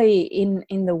So, certainly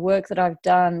in the work that I've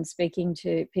done, speaking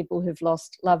to people who've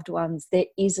lost loved ones, there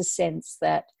is a sense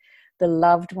that the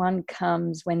loved one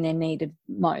comes when they're needed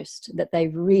most, that they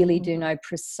really do know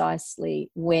precisely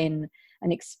when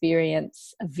an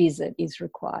experience, a visit is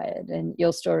required. And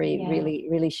your story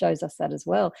really shows us that as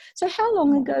well. So how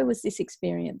long ago was this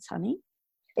experience, honey?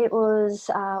 it was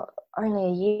only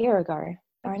a year ago.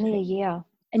 Only a year.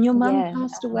 And your mum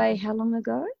passed away how long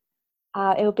ago?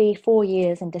 It'll be 4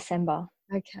 years in December.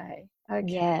 Okay.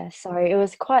 Yeah, so it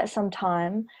was quite some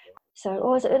time. So it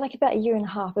was like about a year and a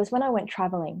half. It was when I went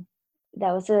traveling. It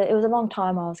was a long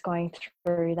time I was going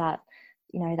through that,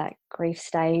 you know, that grief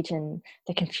stage and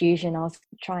the confusion. I was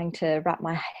trying to wrap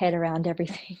my head around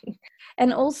everything.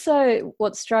 And also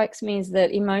what strikes me is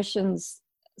that emotions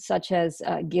such as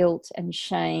guilt and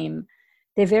shame,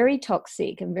 they're very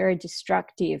toxic and very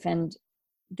destructive. And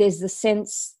there's the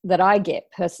sense that I get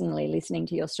personally listening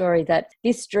to your story that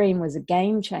this dream was a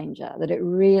game changer, that it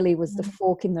really was the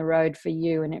fork in the road for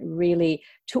you, and it really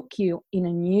took you in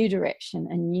a new direction,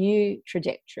 a new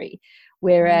trajectory,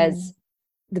 whereas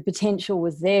the potential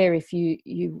was there if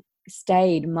you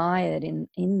stayed mired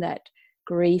in that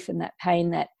grief and that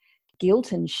pain. That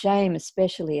guilt and shame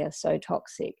especially are so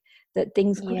toxic that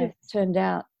things could have turned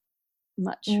out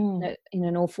much in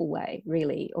an awful way,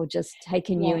 really, or just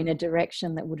taken you in a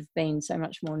direction that would have been so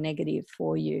much more negative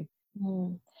for you.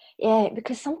 Yeah,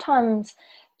 because sometimes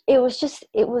it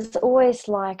was always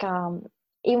like,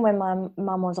 even when my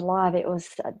mum was alive, it was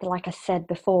like I said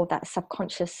before, that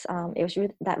subconscious, it was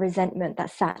that resentment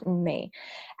that sat in me.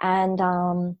 And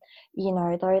you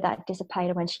know, though that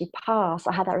dissipated when she passed,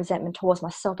 I had that resentment towards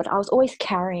myself, but I was always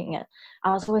carrying it.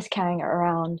 I was always carrying it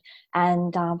around.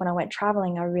 And when I went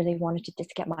traveling, I really wanted to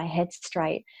just get my head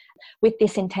straight with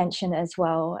this intention, as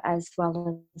well as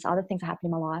other things that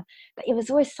happened in my life. But it was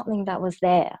always something that was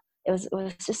there. It was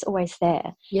just always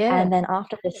there. And then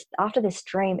after this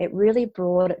dream, it really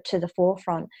brought it to the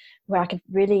forefront, where I could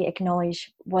really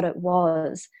acknowledge what it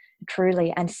was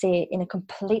truly and see it in a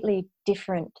completely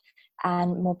different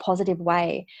and more positive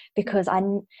way, because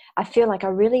I feel like I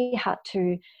really had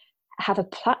to have a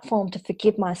platform to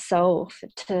forgive myself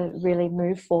to really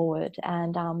move forward.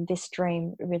 And this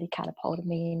dream really catapulted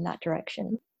me in that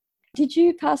direction. Did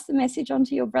you pass the message on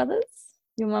to your brothers?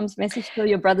 Your mum's message to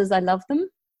your brothers, I love them?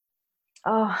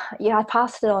 Oh, yeah, I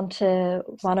passed it on to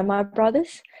one of my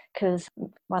brothers, because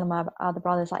one of my other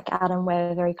brothers, like Adam,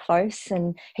 we're very close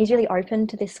and he's really open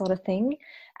to this sort of thing.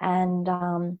 And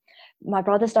my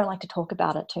brothers don't like to talk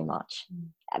about it too much.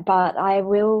 But I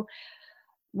will,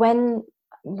 when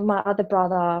my other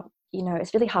brother, you know,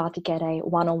 it's really hard to get a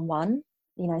one-on-one,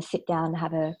 you know, sit down and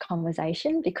have a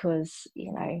conversation, because,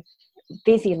 you know,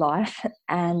 busy life.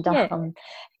 And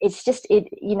it's just,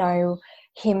 you know,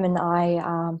 him and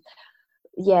I,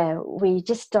 we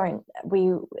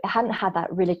hadn't had that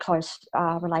really close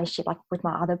relationship like with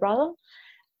my other brother.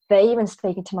 But even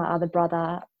speaking to my other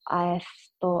brother, I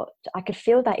thought I could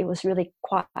feel that it was really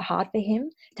quite hard for him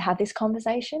to have this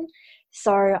conversation.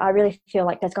 So I really feel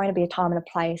like there's going to be a time and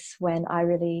a place when I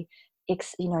really,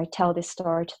 tell this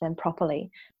story to them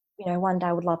properly. You know, one day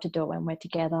I would love to do it when we're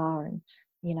together, and,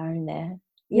 you know, and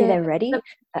they're ready.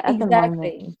 At the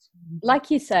moment, like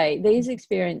you say, these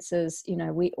experiences, you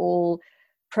know, we all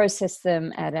process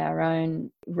them at our own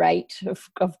rate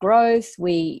of growth.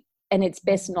 And it's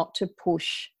best not to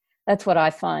push. That's what I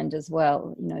find as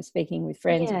well, you know, speaking with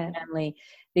friends and family.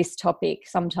 this topic,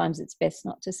 sometimes it's best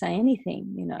not to say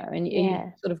anything, you know, and you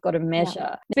sort of got to measure.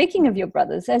 Yeah. Speaking of your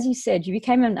brothers, as you said, you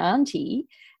became an auntie.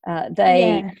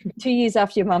 Yeah. 2 years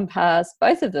after your mum passed,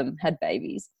 both of them had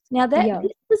babies. Now,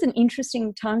 this was an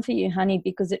interesting time for you, honey,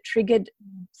 because it triggered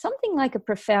something like a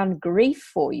profound grief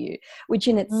for you, which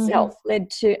in itself led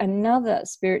to another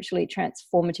spiritually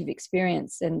transformative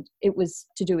experience. And it was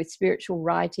to do with spiritual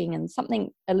writing and something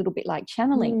a little bit like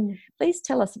channeling. Please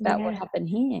tell us about what happened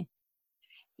here.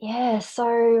 Yeah,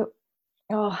 so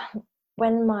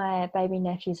when my baby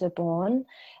nephews were born,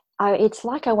 it's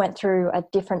like I went through a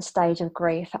different stage of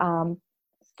grief.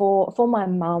 For my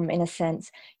mum, in a sense,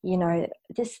 you know,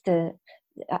 just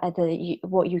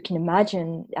what you can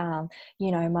imagine.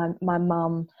 You know, my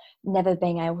mum never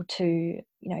being able to, you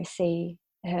know, see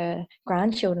her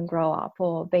grandchildren grow up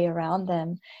or be around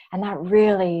them, and that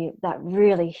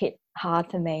really hit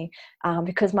hard for me,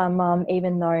 because my mum,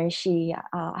 even though she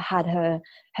had her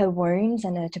wounds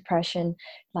and her depression,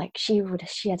 like she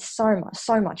had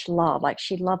so much love. Like,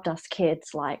 she loved us kids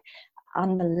like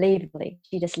unbelievably.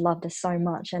 She just loved us so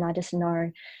much, and I just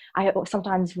know, I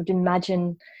sometimes would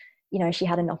imagine, you know, she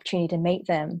had an opportunity to meet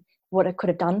them, what it could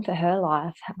have done for her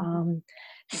life.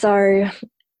 So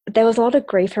there was a lot of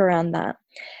grief around that.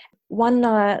 One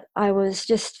night I was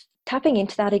just tapping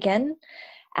into that again,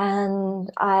 and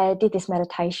I did this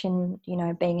meditation, you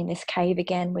know, being in this cave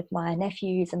again with my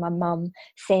nephews and my mum,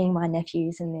 seeing my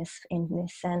nephews in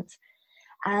this sense.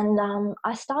 And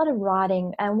I started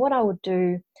writing, and what I would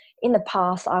do in the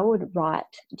past, I would write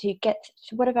to get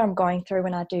whatever I'm going through.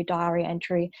 When I do diary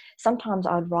entry, sometimes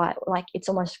I'd write, like, it's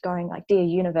almost going like, dear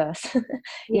universe,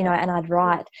 you know, and I'd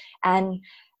write, and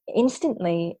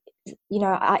instantly, you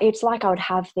know, it's like I would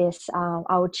have this,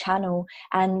 I would channel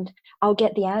and I'll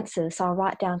get the answers. So I'll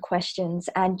write down questions,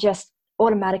 and just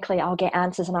automatically I'll get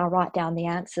answers, and I'll write down the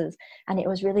answers. And it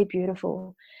was really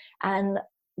beautiful. And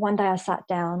one day I sat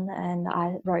down and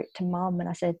I wrote to Mum, and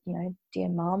I said, you know, dear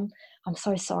Mum, I'm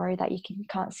so sorry that you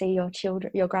can't see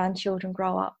your grandchildren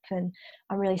grow up, and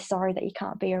I'm really sorry that you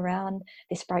can't be around.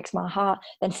 This breaks my heart.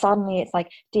 Then suddenly it's like,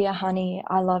 dear honey,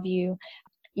 I love you.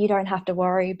 You don't have to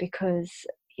worry, because,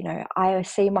 you know, I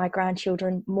see my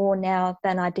grandchildren more now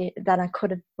than I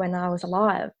could have when I was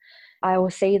alive. I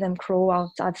will see them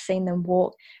crawl. I've seen them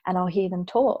walk, and I'll hear them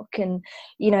talk. And,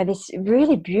 you know, this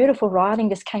really beautiful writing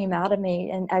just came out of me.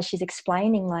 And as she's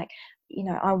explaining, like, you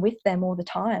know, I'm with them all the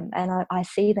time, and I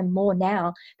see them more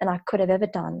now than I could have ever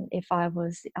done if I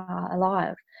was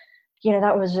alive. You know,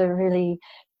 that was a really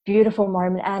beautiful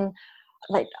moment. And,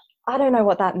 like, I don't know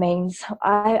what that means.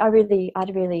 I really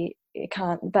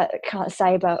can't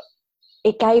say, but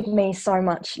it gave me so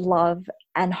much love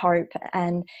and hope,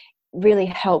 and really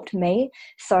helped me.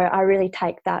 So I really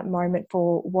take that moment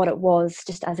for what it was,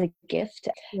 just as a gift.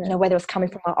 You know, whether it was coming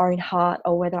from my own heart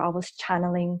or whether I was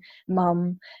channeling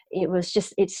Mum, it's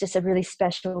just a really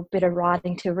special bit of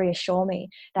writing to reassure me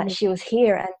that she was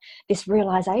here, and this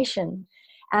realization.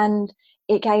 And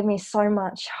it gave me so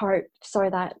much hope, so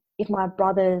that if my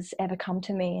brothers ever come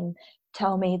to me and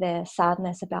tell me their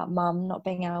sadness about Mum not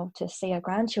being able to see her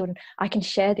grandchildren, I can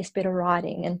share this bit of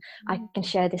writing, and I can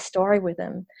share this story with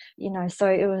them, you know. So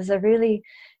it was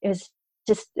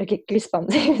just, I get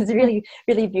goosebumps. It was a really,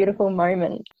 really beautiful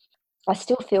moment. I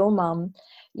still feel Mum.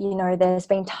 You know, there's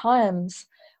been times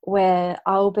where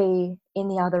I'll be in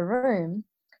the other room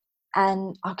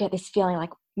and I'll get this feeling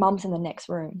like Mum's in the next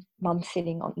room, Mum's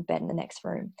sitting on the bed in the next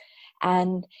room.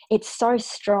 And it's so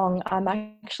strong, I'm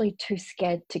actually too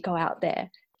scared to go out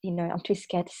there. You know, I'm too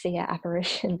scared to see an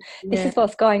apparition. This is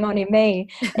what's going on in me.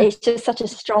 It's just such a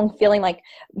strong feeling like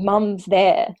Mum's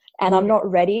there, and I'm not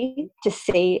ready to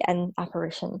see an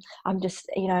apparition. I'm just,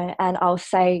 you know, and I'll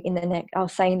say in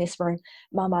this room,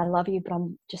 Mum, I love you, but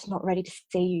I'm just not ready to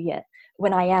see you yet.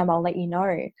 When I am, I'll let you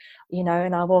know,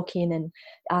 and I walk in, and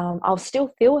I'll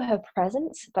still feel her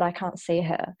presence, but I can't see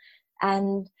her.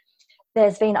 And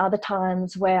there's been other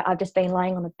times where I've just been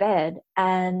laying on the bed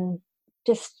and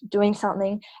just doing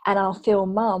something, and I'll feel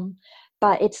Mum,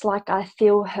 but it's like I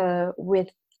feel her with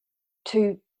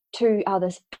two other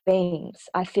beings.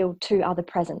 I feel two other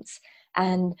presents.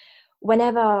 And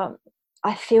whenever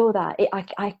I feel that,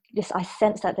 I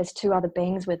sense that there's two other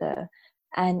beings with her,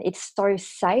 and it's so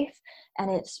safe and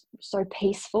it's so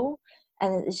peaceful.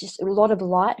 And it's just a lot of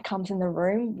light comes in the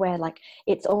room, where, like,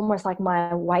 it's almost like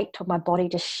my weight of my body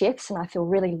just shifts, and I feel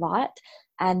really light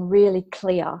and really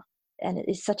clear. And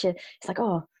it's like,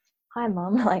 oh, hi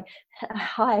Mum, like,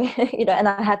 hi, and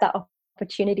I had that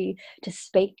opportunity to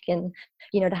speak and,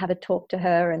 to have a talk to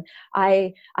her. And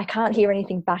I can't hear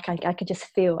anything back. I can just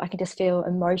feel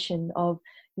emotion of,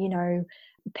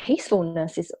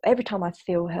 peacefulness. Is every time I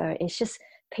feel her, it's just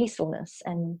peacefulness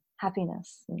and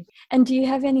happiness. And do you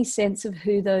have any sense of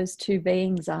who those two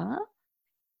beings are?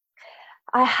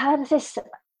 I had this,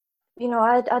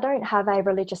 I don't have a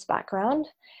religious background,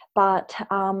 but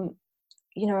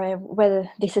whether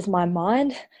this is my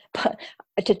mind, but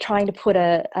to trying to put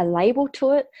a label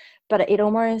to it, but it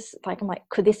almost like, I'm like,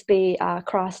 could this be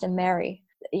Christ and Mary?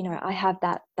 I have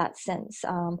that sense.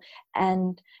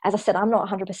 And as I said, I'm not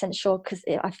 100% sure, because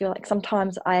I feel like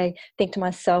sometimes I think to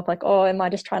myself, like, oh, am I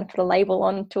just trying to put a label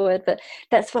onto it? But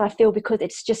that's what I feel, because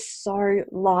it's just so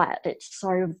light. It's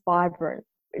so vibrant,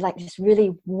 like this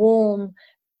really warm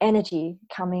energy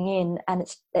coming in.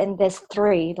 And there's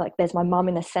three, like there's my mum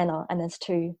in the center, and there's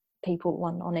two people,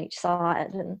 one on each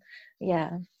side. And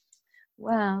yeah.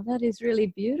 Wow, that is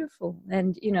really beautiful.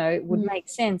 And, it would make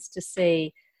sense to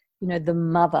see, the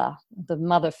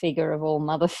mother figure of all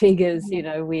mother figures,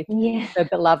 with her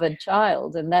beloved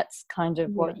child. And that's kind of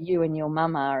what you and your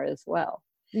mum are as well.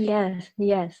 Yes,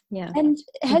 yeah. And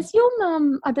has your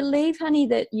mum, I believe, honey,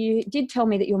 that you did tell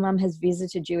me that your mum has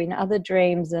visited you in other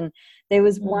dreams, and there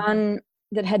was one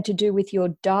that had to do with your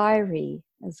diary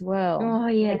as well. Oh,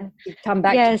 yeah. You've come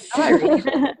back to the diary.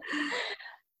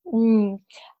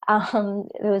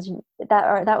 There was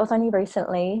that was only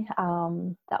recently.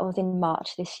 That was in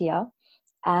March this year,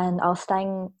 and I was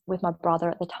staying with my brother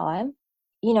at the time.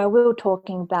 We were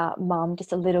talking about mum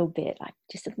just a little bit. I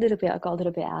got a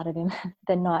little bit out of him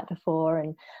the night before,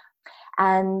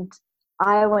 and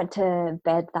I went to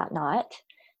bed that night,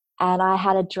 and I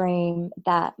had a dream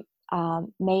that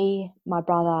me, my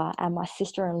brother, and my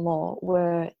sister-in-law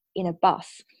were in a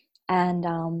bus, and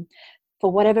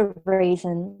for whatever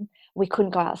reason, we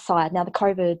couldn't go outside. Now, the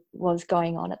COVID was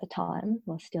going on at the time,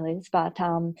 well, still is, but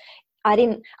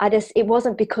it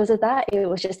wasn't because of that. It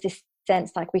was just this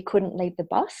sense like we couldn't leave the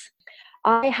bus.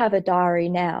 I have a diary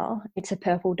now. It's a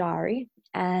purple diary,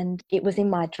 and it was in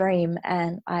my dream.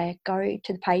 And I go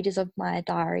to the pages of my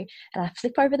diary, and I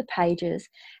flip over the pages,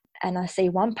 and I see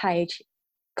one page,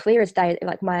 clear as day,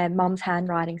 like my mum's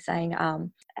handwriting, saying,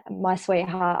 "My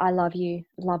sweetheart, I love you,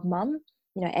 love mum,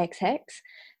 XX."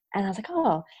 And I was like,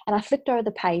 oh, and I flipped over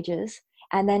the pages,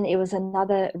 and then it was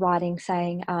another writing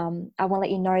saying, I want to let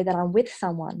you know that I'm with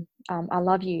someone. I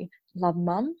love you, love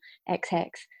mum, XX.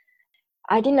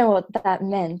 I didn't know what that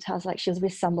meant. I was like, she was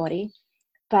with somebody.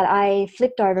 But I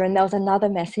flipped over, and there was another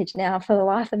message. Now, for the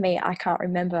life of me, I can't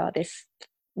remember this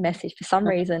message. For some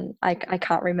reason, I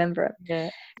can't remember it. Yeah.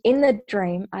 In the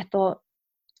dream, I thought,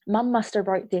 mum must have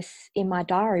wrote this in my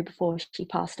diary before she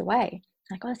passed away.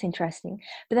 Like, oh, that's interesting.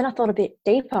 But then I thought a bit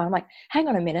deeper. I'm like, hang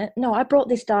on a minute. No, I brought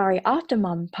this diary after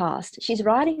mum passed. She's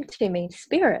writing to me in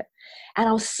spirit. And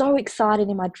I was so excited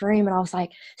in my dream. And I was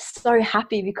like, so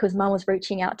happy because mum was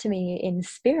reaching out to me in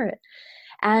spirit.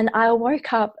 And I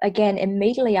woke up again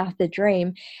immediately after the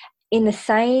dream in the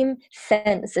same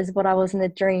sense as what I was in the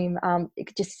dream,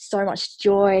 just so much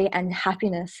joy and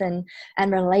happiness and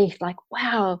relief. Like,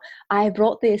 wow, I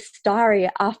brought this diary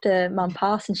after mum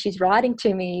passed, and she's writing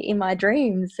to me in my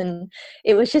dreams. And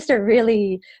it was just a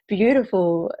really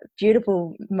beautiful,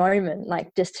 beautiful moment,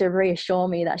 like just to reassure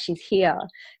me that she's here,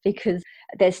 because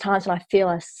there's times when I feel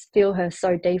her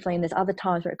so deeply, and there's other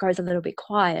times where it goes a little bit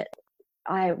quiet.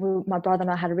 My brother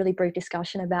and I had a really brief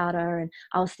discussion about her, and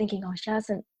I was thinking, oh, she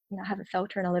hasn't, I haven't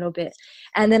felt her in a little bit.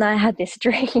 And then I had this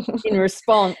dream. In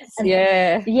response,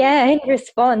 in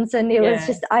response. And it was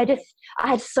just, I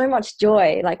had so much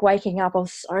joy, like waking up, I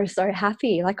was so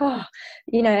happy, like, oh,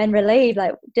 and relieved,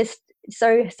 like just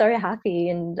so happy.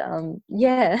 And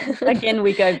Again,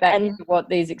 we go back to what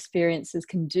these experiences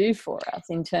can do for us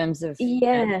in terms of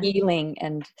healing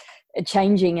and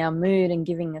changing our mood and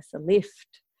giving us a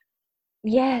lift.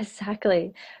 Yeah,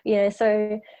 exactly.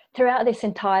 So throughout this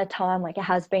entire time, like, it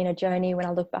has been a journey. When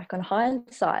I look back on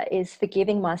hindsight, is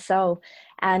forgiving myself,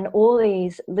 and all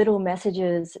these little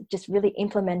messages just really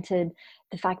implemented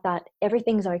the fact that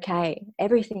everything's okay.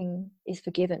 Everything is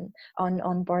forgiven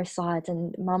on both sides,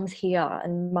 and mum's here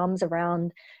and mum's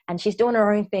around, and she's doing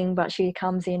her own thing, but she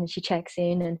comes in and she checks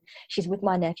in, and she's with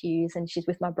my nephews, and she's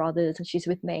with my brothers, and she's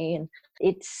with me. And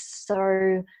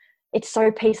it's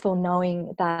so peaceful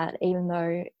knowing that even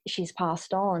though she's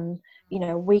passed on,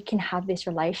 we can have this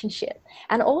relationship.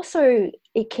 And also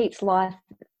it keeps life,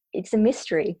 it's a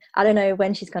mystery. I don't know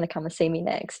when she's going to come and see me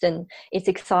next, and it's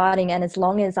exciting. And as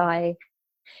long as I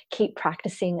keep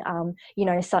practicing,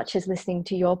 such as listening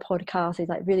to your podcast, is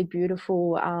like really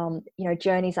beautiful,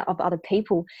 journeys of other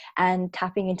people, and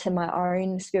tapping into my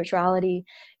own spirituality,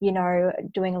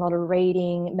 doing a lot of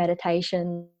reading,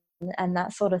 meditation, and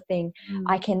that sort of thing,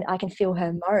 I can feel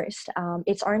her most.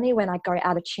 It's only when I go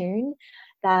out of tune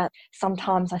that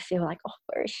sometimes I feel like, oh,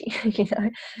 where is she? Yeah.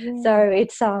 So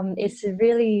it's a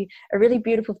really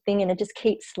beautiful thing, and it just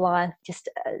keeps life just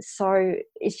so,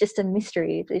 it's just a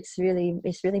mystery. It's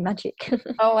really magic.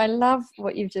 Oh, I love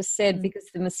what you've just said, Mm. because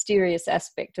the mysterious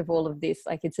aspect of all of this,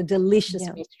 like, it's a delicious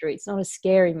Yeah. mystery. It's not a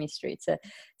scary mystery. It's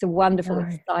a wonderful, No.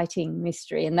 exciting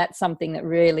mystery. And that's something that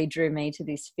really drew me to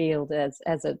this field as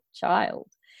a child.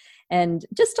 And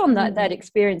just on that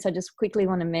experience, I just quickly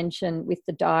want to mention with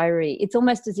the diary, it's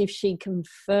almost as if she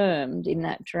confirmed in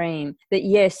that dream that,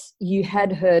 yes, you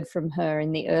had heard from her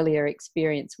in the earlier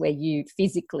experience where you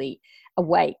physically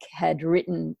awake had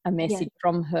written a message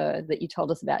from her that you told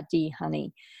us about, dear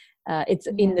honey. It's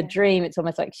in the dream, it's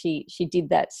almost like she did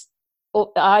that,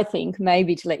 or I think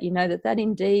maybe to let you know that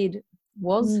indeed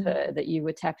was her that you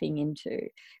were tapping into.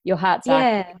 Your hearts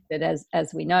are connected,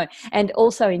 as we know. And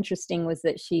also interesting was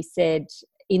that she said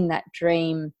in that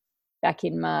dream back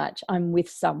in March, I'm with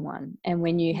someone. And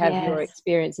when you have your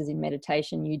experiences in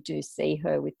meditation, you do see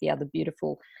her with the other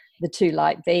beautiful, the two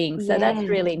light beings. So that's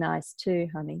really nice too,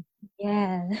 honey.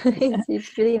 Yeah.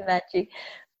 It's really magic.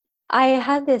 I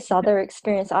had this other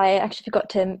experience. I actually forgot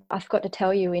to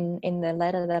tell you in the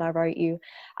letter that I wrote you.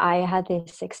 I had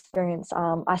this experience.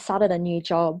 I started a new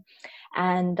job,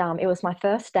 and it was my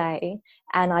first day,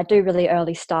 and I do really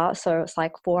early start, so it's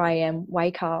like 4 a.m.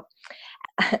 wake up.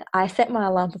 I set my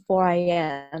alarm for 4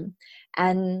 a.m.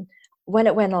 and when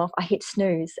it went off, I hit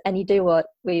snooze, and you do what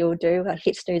we all do. I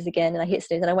hit snooze again, and I hit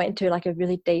snooze, and I went into like a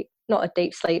really deep, not a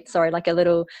deep sleep, sorry, like a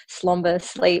little slumber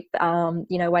sleep,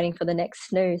 waiting for the next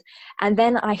snooze. And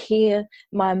then I hear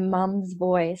my mum's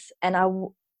voice, and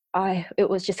it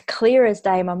was just clear as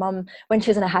day. My mum, when she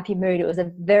was in a happy mood, it was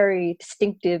a very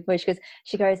distinctive voice.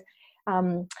 She goes,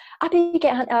 up you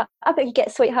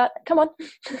get, sweetheart, come on.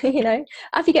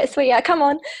 Up you get, sweetheart, come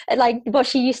on. Like what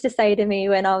she used to say to me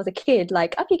when I was a kid,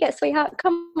 like, up you get, sweetheart,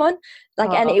 come on.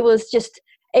 Like, and it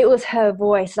was her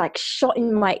voice, like, shot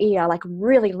in my ear, like,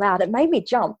 really loud. It made me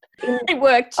jump. It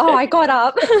worked. Oh, I got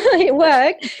up. It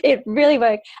worked. It really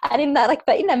worked. And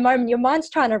but in that moment, your mind's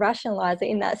trying to rationalize it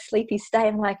in that sleepy state.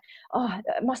 I'm like, oh,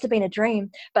 it must have been a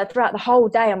dream. But throughout the whole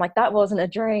day, I'm like, that wasn't a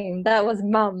dream. That was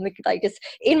mum, like just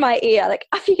in my ear, like,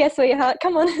 up you get, sweetheart,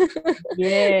 come on.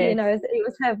 Yeah. It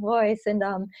was her voice. And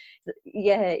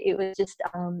it was just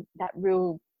that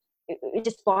real, it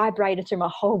just vibrated through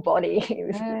my whole body. It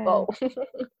was, whoa.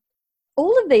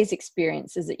 All of these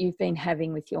experiences that you've been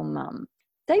having with your mum,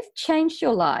 they've changed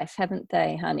your life, haven't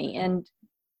they, honey? And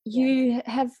you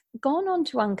have gone on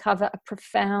to uncover a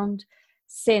profound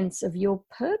sense of your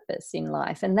purpose in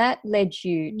life, and that led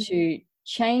you to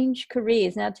change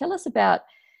careers. Now, tell us about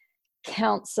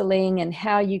counselling and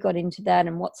how you got into that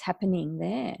and what's happening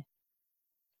there.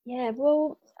 Yeah,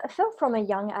 well, I felt from a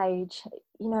young age,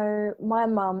 my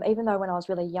mum, even though when I was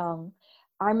really young,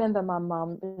 I remember my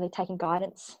mum really taking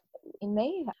guidance in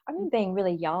me. I remember being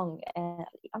really young, and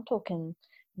I'm talking,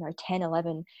 10,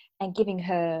 11, and giving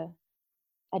her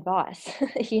advice,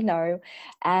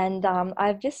 and I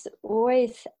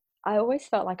always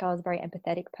felt like I was a very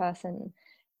empathetic person.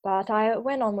 But I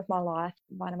went on with my life.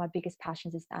 One of my biggest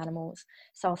passions is animals.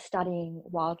 So I was studying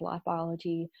wildlife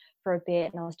biology for a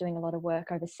bit, and I was doing a lot of work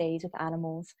overseas with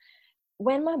animals.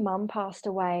 When my mum passed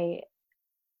away,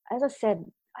 as I said,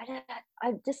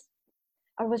 I just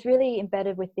I was really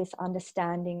embedded with this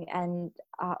understanding and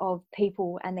of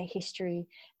people and their history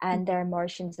and their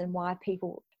emotions and why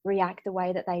people react the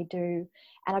way that they do.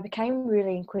 And I became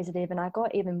really inquisitive, and I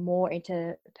got even more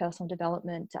into personal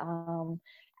development.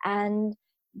 And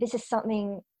this is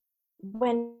something,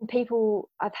 when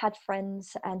I've had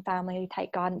friends and family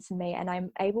take guidance in me, and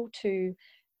I'm able to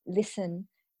listen,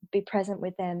 be present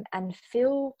with them, and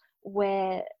feel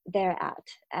where they're at,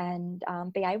 and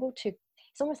be able to,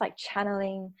 it's almost like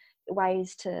channeling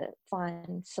ways to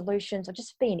find solutions or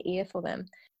just be an ear for them.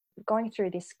 Going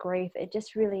through this grief, it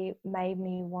just really made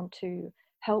me want to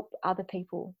help other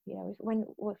people,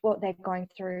 with what they're going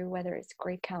through, whether it's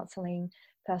grief counseling,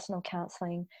 personal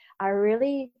counseling. I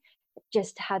really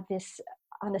just had this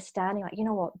understanding, like,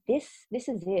 what, this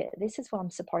is it, this is what I'm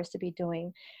supposed to be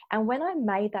doing. And when I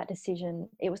made that decision,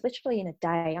 it was literally in a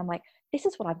day. I'm like, this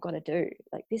is what I've got to do.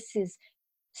 Like, this is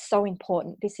so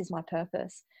important, this is my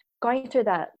purpose. Going through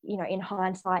that, in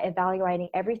hindsight, evaluating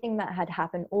everything that had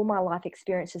happened, all my life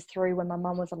experiences through when my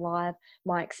mum was alive,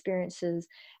 my experiences,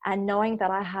 and knowing that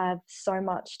I have so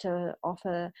much to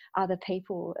offer other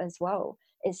people as well.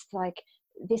 It's like,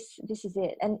 this is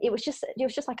it. And it was just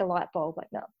like a light bulb,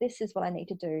 like, no, this is what I need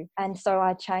to do. And so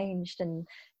I changed, and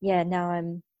now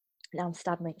I'm Now I'm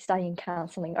studying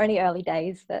counselling. Only early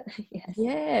days, but yes.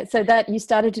 Yeah. So that you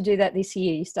started to do that this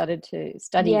year. You started to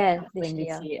study Yeah, counselling this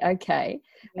year. year. Okay.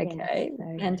 Yes. Okay.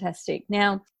 So, Fantastic.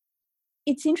 Now,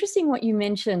 it's interesting what you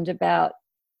mentioned about,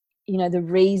 the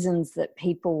reasons that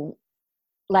people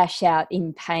lash out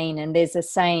in pain. And there's a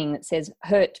saying that says,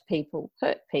 hurt people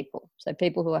hurt people. So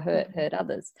people who are hurt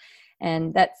others.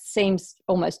 And that seems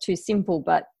almost too simple,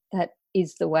 but that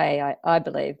is the way I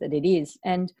believe that it is.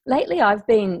 And lately I've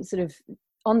been sort of,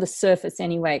 on the surface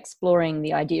anyway, exploring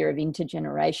the idea of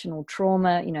intergenerational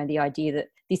trauma, the idea that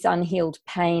this unhealed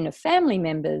pain of family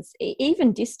members,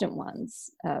 even distant ones,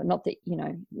 not that,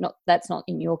 not that's not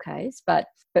in your case, but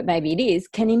maybe it is,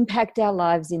 can impact our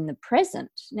lives in the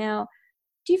present. Now,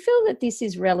 do you feel that this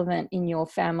is relevant in your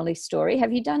family story?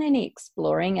 Have you done any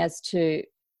exploring as to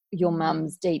your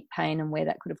mum's deep pain and where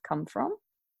that could have come from?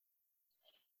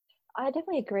 I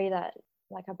definitely agree that,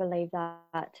 like, I believe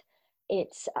that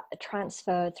it's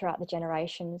transferred throughout the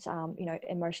generations,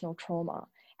 emotional trauma,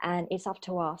 and it's up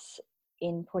to us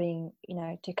in putting,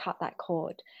 to cut that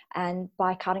cord. And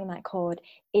by cutting that cord,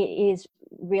 it is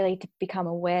really to become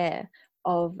aware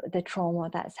of the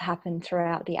trauma that's happened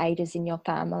throughout the ages in your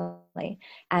family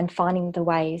and finding the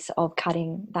ways of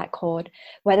cutting that cord,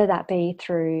 whether that be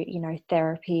through,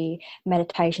 therapy,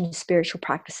 meditation, spiritual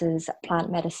practices,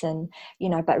 plant medicine,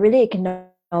 but really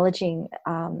acknowledging,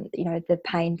 the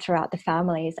pain throughout the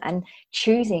families and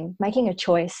making a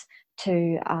choice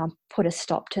to put a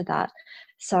stop to that.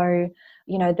 So,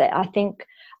 that I think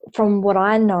from what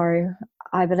I know,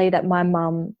 I believe that my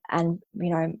mum and,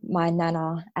 my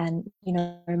nana and,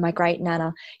 my great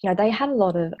nana, they had a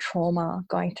lot of trauma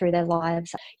going through their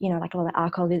lives, like a lot of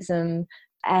alcoholism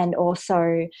and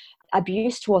also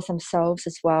abuse towards themselves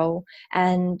as well.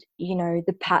 And,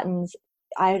 the patterns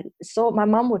I saw, my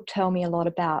mum would tell me a lot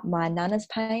about my nana's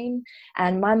pain,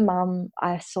 and my mum,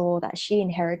 I saw that she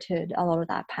inherited a lot of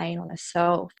that pain on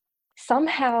herself.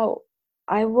 Somehow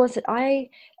I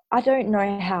don't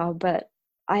know how, but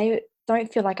I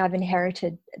don't feel like I've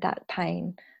inherited that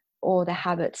pain or the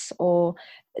habits or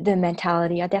the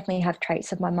mentality. I definitely have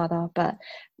traits of my mother, but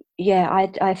yeah,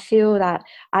 I feel that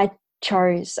I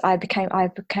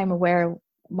became aware of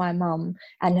my mum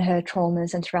and her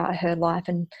traumas and throughout her life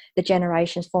and the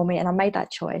generations for me, and I made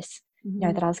that choice,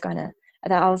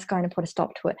 that I was going to put a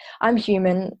stop to it. I'm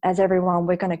human, as everyone.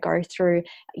 We're going to go through,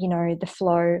 the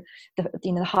flow,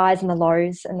 the highs and the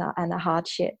lows and the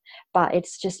hardship. But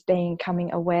it's just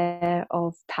becoming aware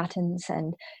of patterns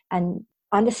and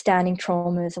understanding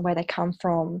traumas and where they come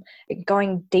from,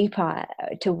 going deeper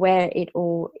to where it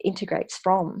all integrates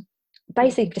from.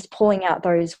 Basically, just pulling out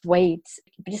those weeds,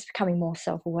 just becoming more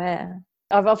self-aware.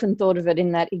 I've often thought of it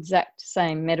in that exact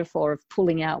same metaphor of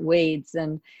pulling out weeds.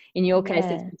 And in your case,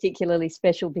 it's particularly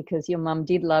special because your mum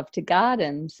did love to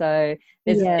garden. So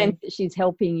there's a sense that she's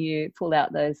helping you pull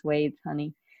out those weeds,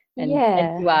 honey. And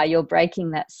you're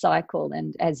breaking that cycle.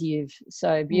 And as you've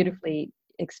so beautifully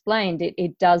explained,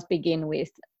 it does begin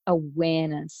with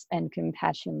awareness and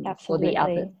compassion for the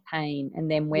other's pain. And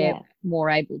then we're more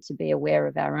able to be aware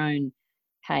of our own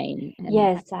pain.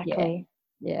 And, exactly.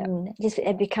 Yeah. Just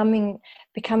becoming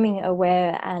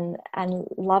aware and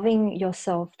loving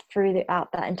yourself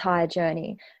throughout that entire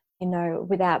journey,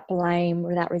 without blame,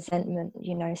 without resentment,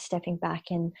 stepping back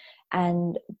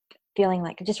and feeling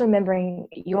like, just remembering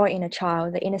your inner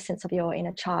child, the innocence of your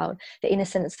inner child, the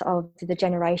innocence of the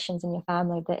generations in your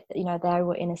family that, they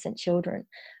were innocent children,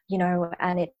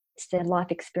 and it's their life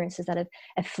experiences that have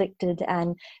afflicted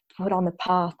and put on the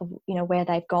path of, where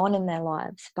they've gone in their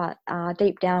lives. But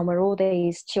deep down, we're all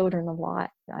these children of light,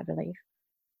 I believe.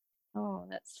 Oh,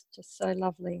 that's just so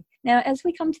lovely. Now, as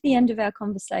we come to the end of our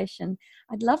conversation,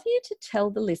 I'd love you to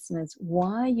tell the listeners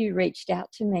why you reached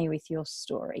out to me with your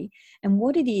story and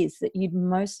what it is that you'd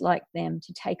most like them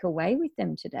to take away with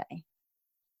them today.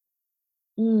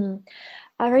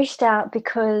 I reached out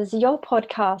because your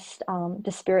podcast,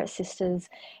 The Spirit Sisters,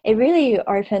 it really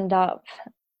opened up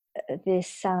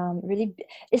this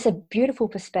it's a beautiful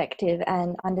perspective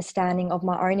and understanding of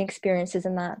my own experiences,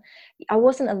 and that I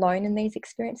wasn't alone in these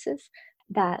experiences,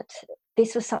 that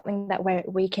this was something that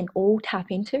we can all tap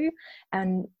into,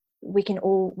 and we can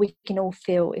all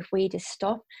feel if we just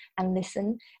stop and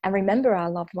listen and remember our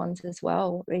loved ones as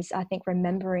well. Is, I think,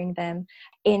 remembering them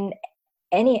in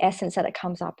any essence that it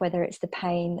comes up, whether it's the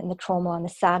pain and the trauma and the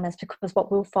sadness, because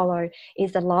what will follow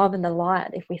is the love and the light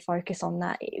if we focus on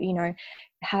that,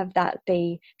 have that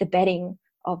be the bedding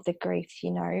of the grief.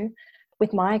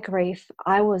 With my grief,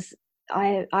 I was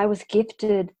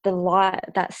gifted the light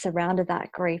that surrounded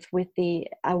that grief with the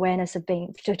awareness of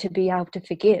to be able to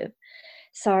forgive.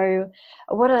 So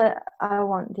I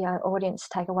want the audience to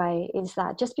take away is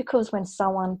that just because when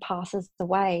someone passes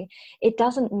away, it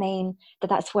doesn't mean that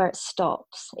that's where it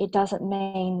stops. It doesn't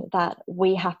mean that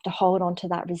we have to hold on to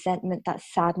that resentment, that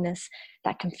sadness,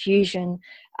 that confusion.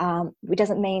 It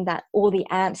doesn't mean that all the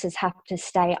answers have to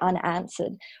stay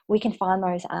unanswered. We can find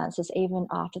those answers even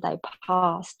after they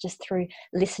pass, just through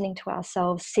listening to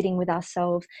ourselves, sitting with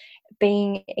ourselves,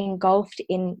 being engulfed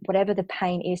in whatever the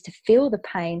pain is, to feel the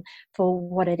pain for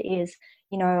what it is.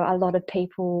 You know, a lot of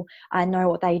people, I know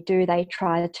what they do, they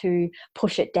try to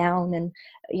push it down. And,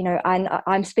 you know,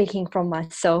 I'm speaking from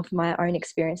myself, my own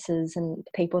experiences and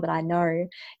people that I know,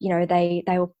 you know, they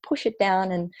will push it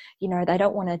down and, you know, they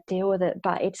don't want to deal with it.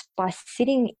 But it's by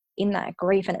sitting in that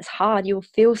grief, and it's hard, you'll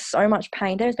feel so much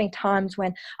pain. There's been times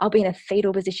when I'll be in a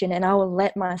fetal position and I will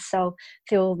let myself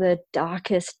feel the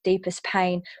darkest, deepest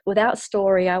pain without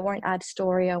story. I won't add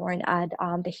story. I won't add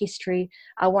the history.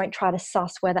 I won't try to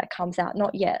suss where that comes out.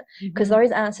 Not yet, because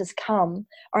those answers come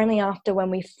only after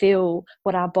when we feel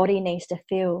what our body needs to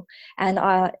feel. And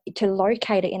to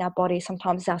locate it in our body,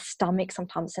 sometimes it's our stomach,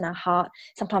 sometimes it's in our heart,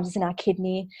 sometimes it's in our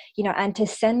kidney, you know, and to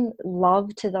send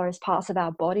love to those parts of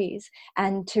our bodies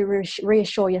and to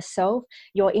reassure yourself,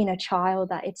 your inner child,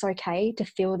 that it's okay to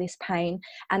feel this pain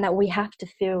and that we have to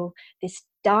feel this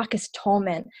darkest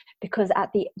torment, because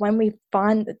when we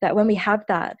have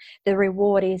that, the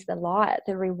reward is the light.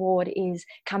 The reward is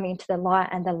coming to the light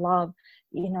and the love,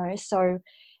 you know. So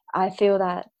I feel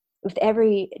that with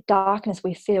every darkness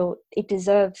we feel, it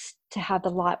deserves to have the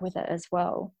light with it as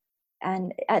well.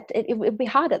 And it would be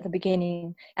hard at the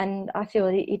beginning, and I feel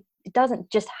it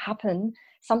doesn't just happen.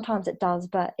 Sometimes it does,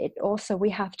 but it also,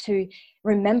 we have to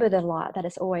remember the light, that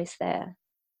it's always there,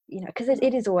 you know, because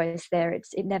it is always there.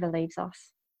 It never leaves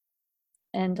us.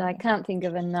 And I can't think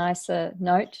of a nicer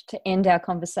note to end our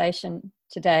conversation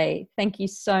today. Thank you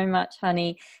so much,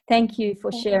 honey. Thank you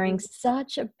for sharing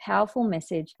such a powerful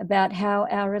message about how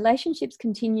our relationships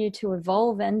continue to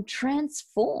evolve and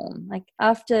transform, like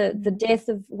after the death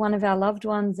of one of our loved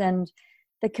ones, and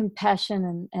the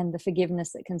compassion and the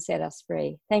forgiveness that can set us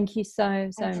free. Thank you so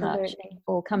much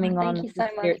for coming on the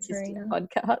Spirit Sisters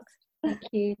podcast.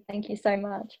 Thank you so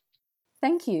much.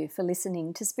 Thank you for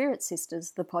listening to Spirit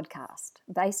Sisters, the podcast,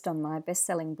 based on my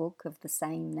best-selling book of the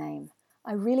same name.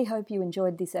 I really hope you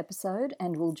enjoyed this episode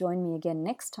and will join me again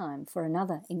next time for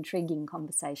another intriguing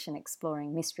conversation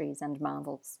exploring mysteries and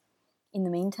marvels. In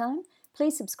the meantime,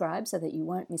 please subscribe so that you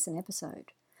won't miss an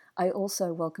episode. I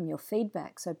also welcome your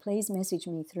feedback, so please message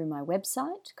me through my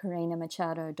website,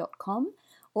 karinamachado.com,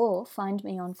 or find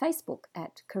me on Facebook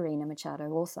at Karina Machado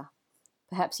Author.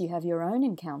 Perhaps you have your own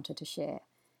encounter to share.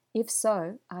 If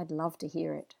so, I'd love to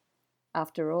hear it.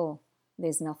 After all,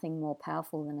 there's nothing more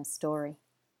powerful than a story.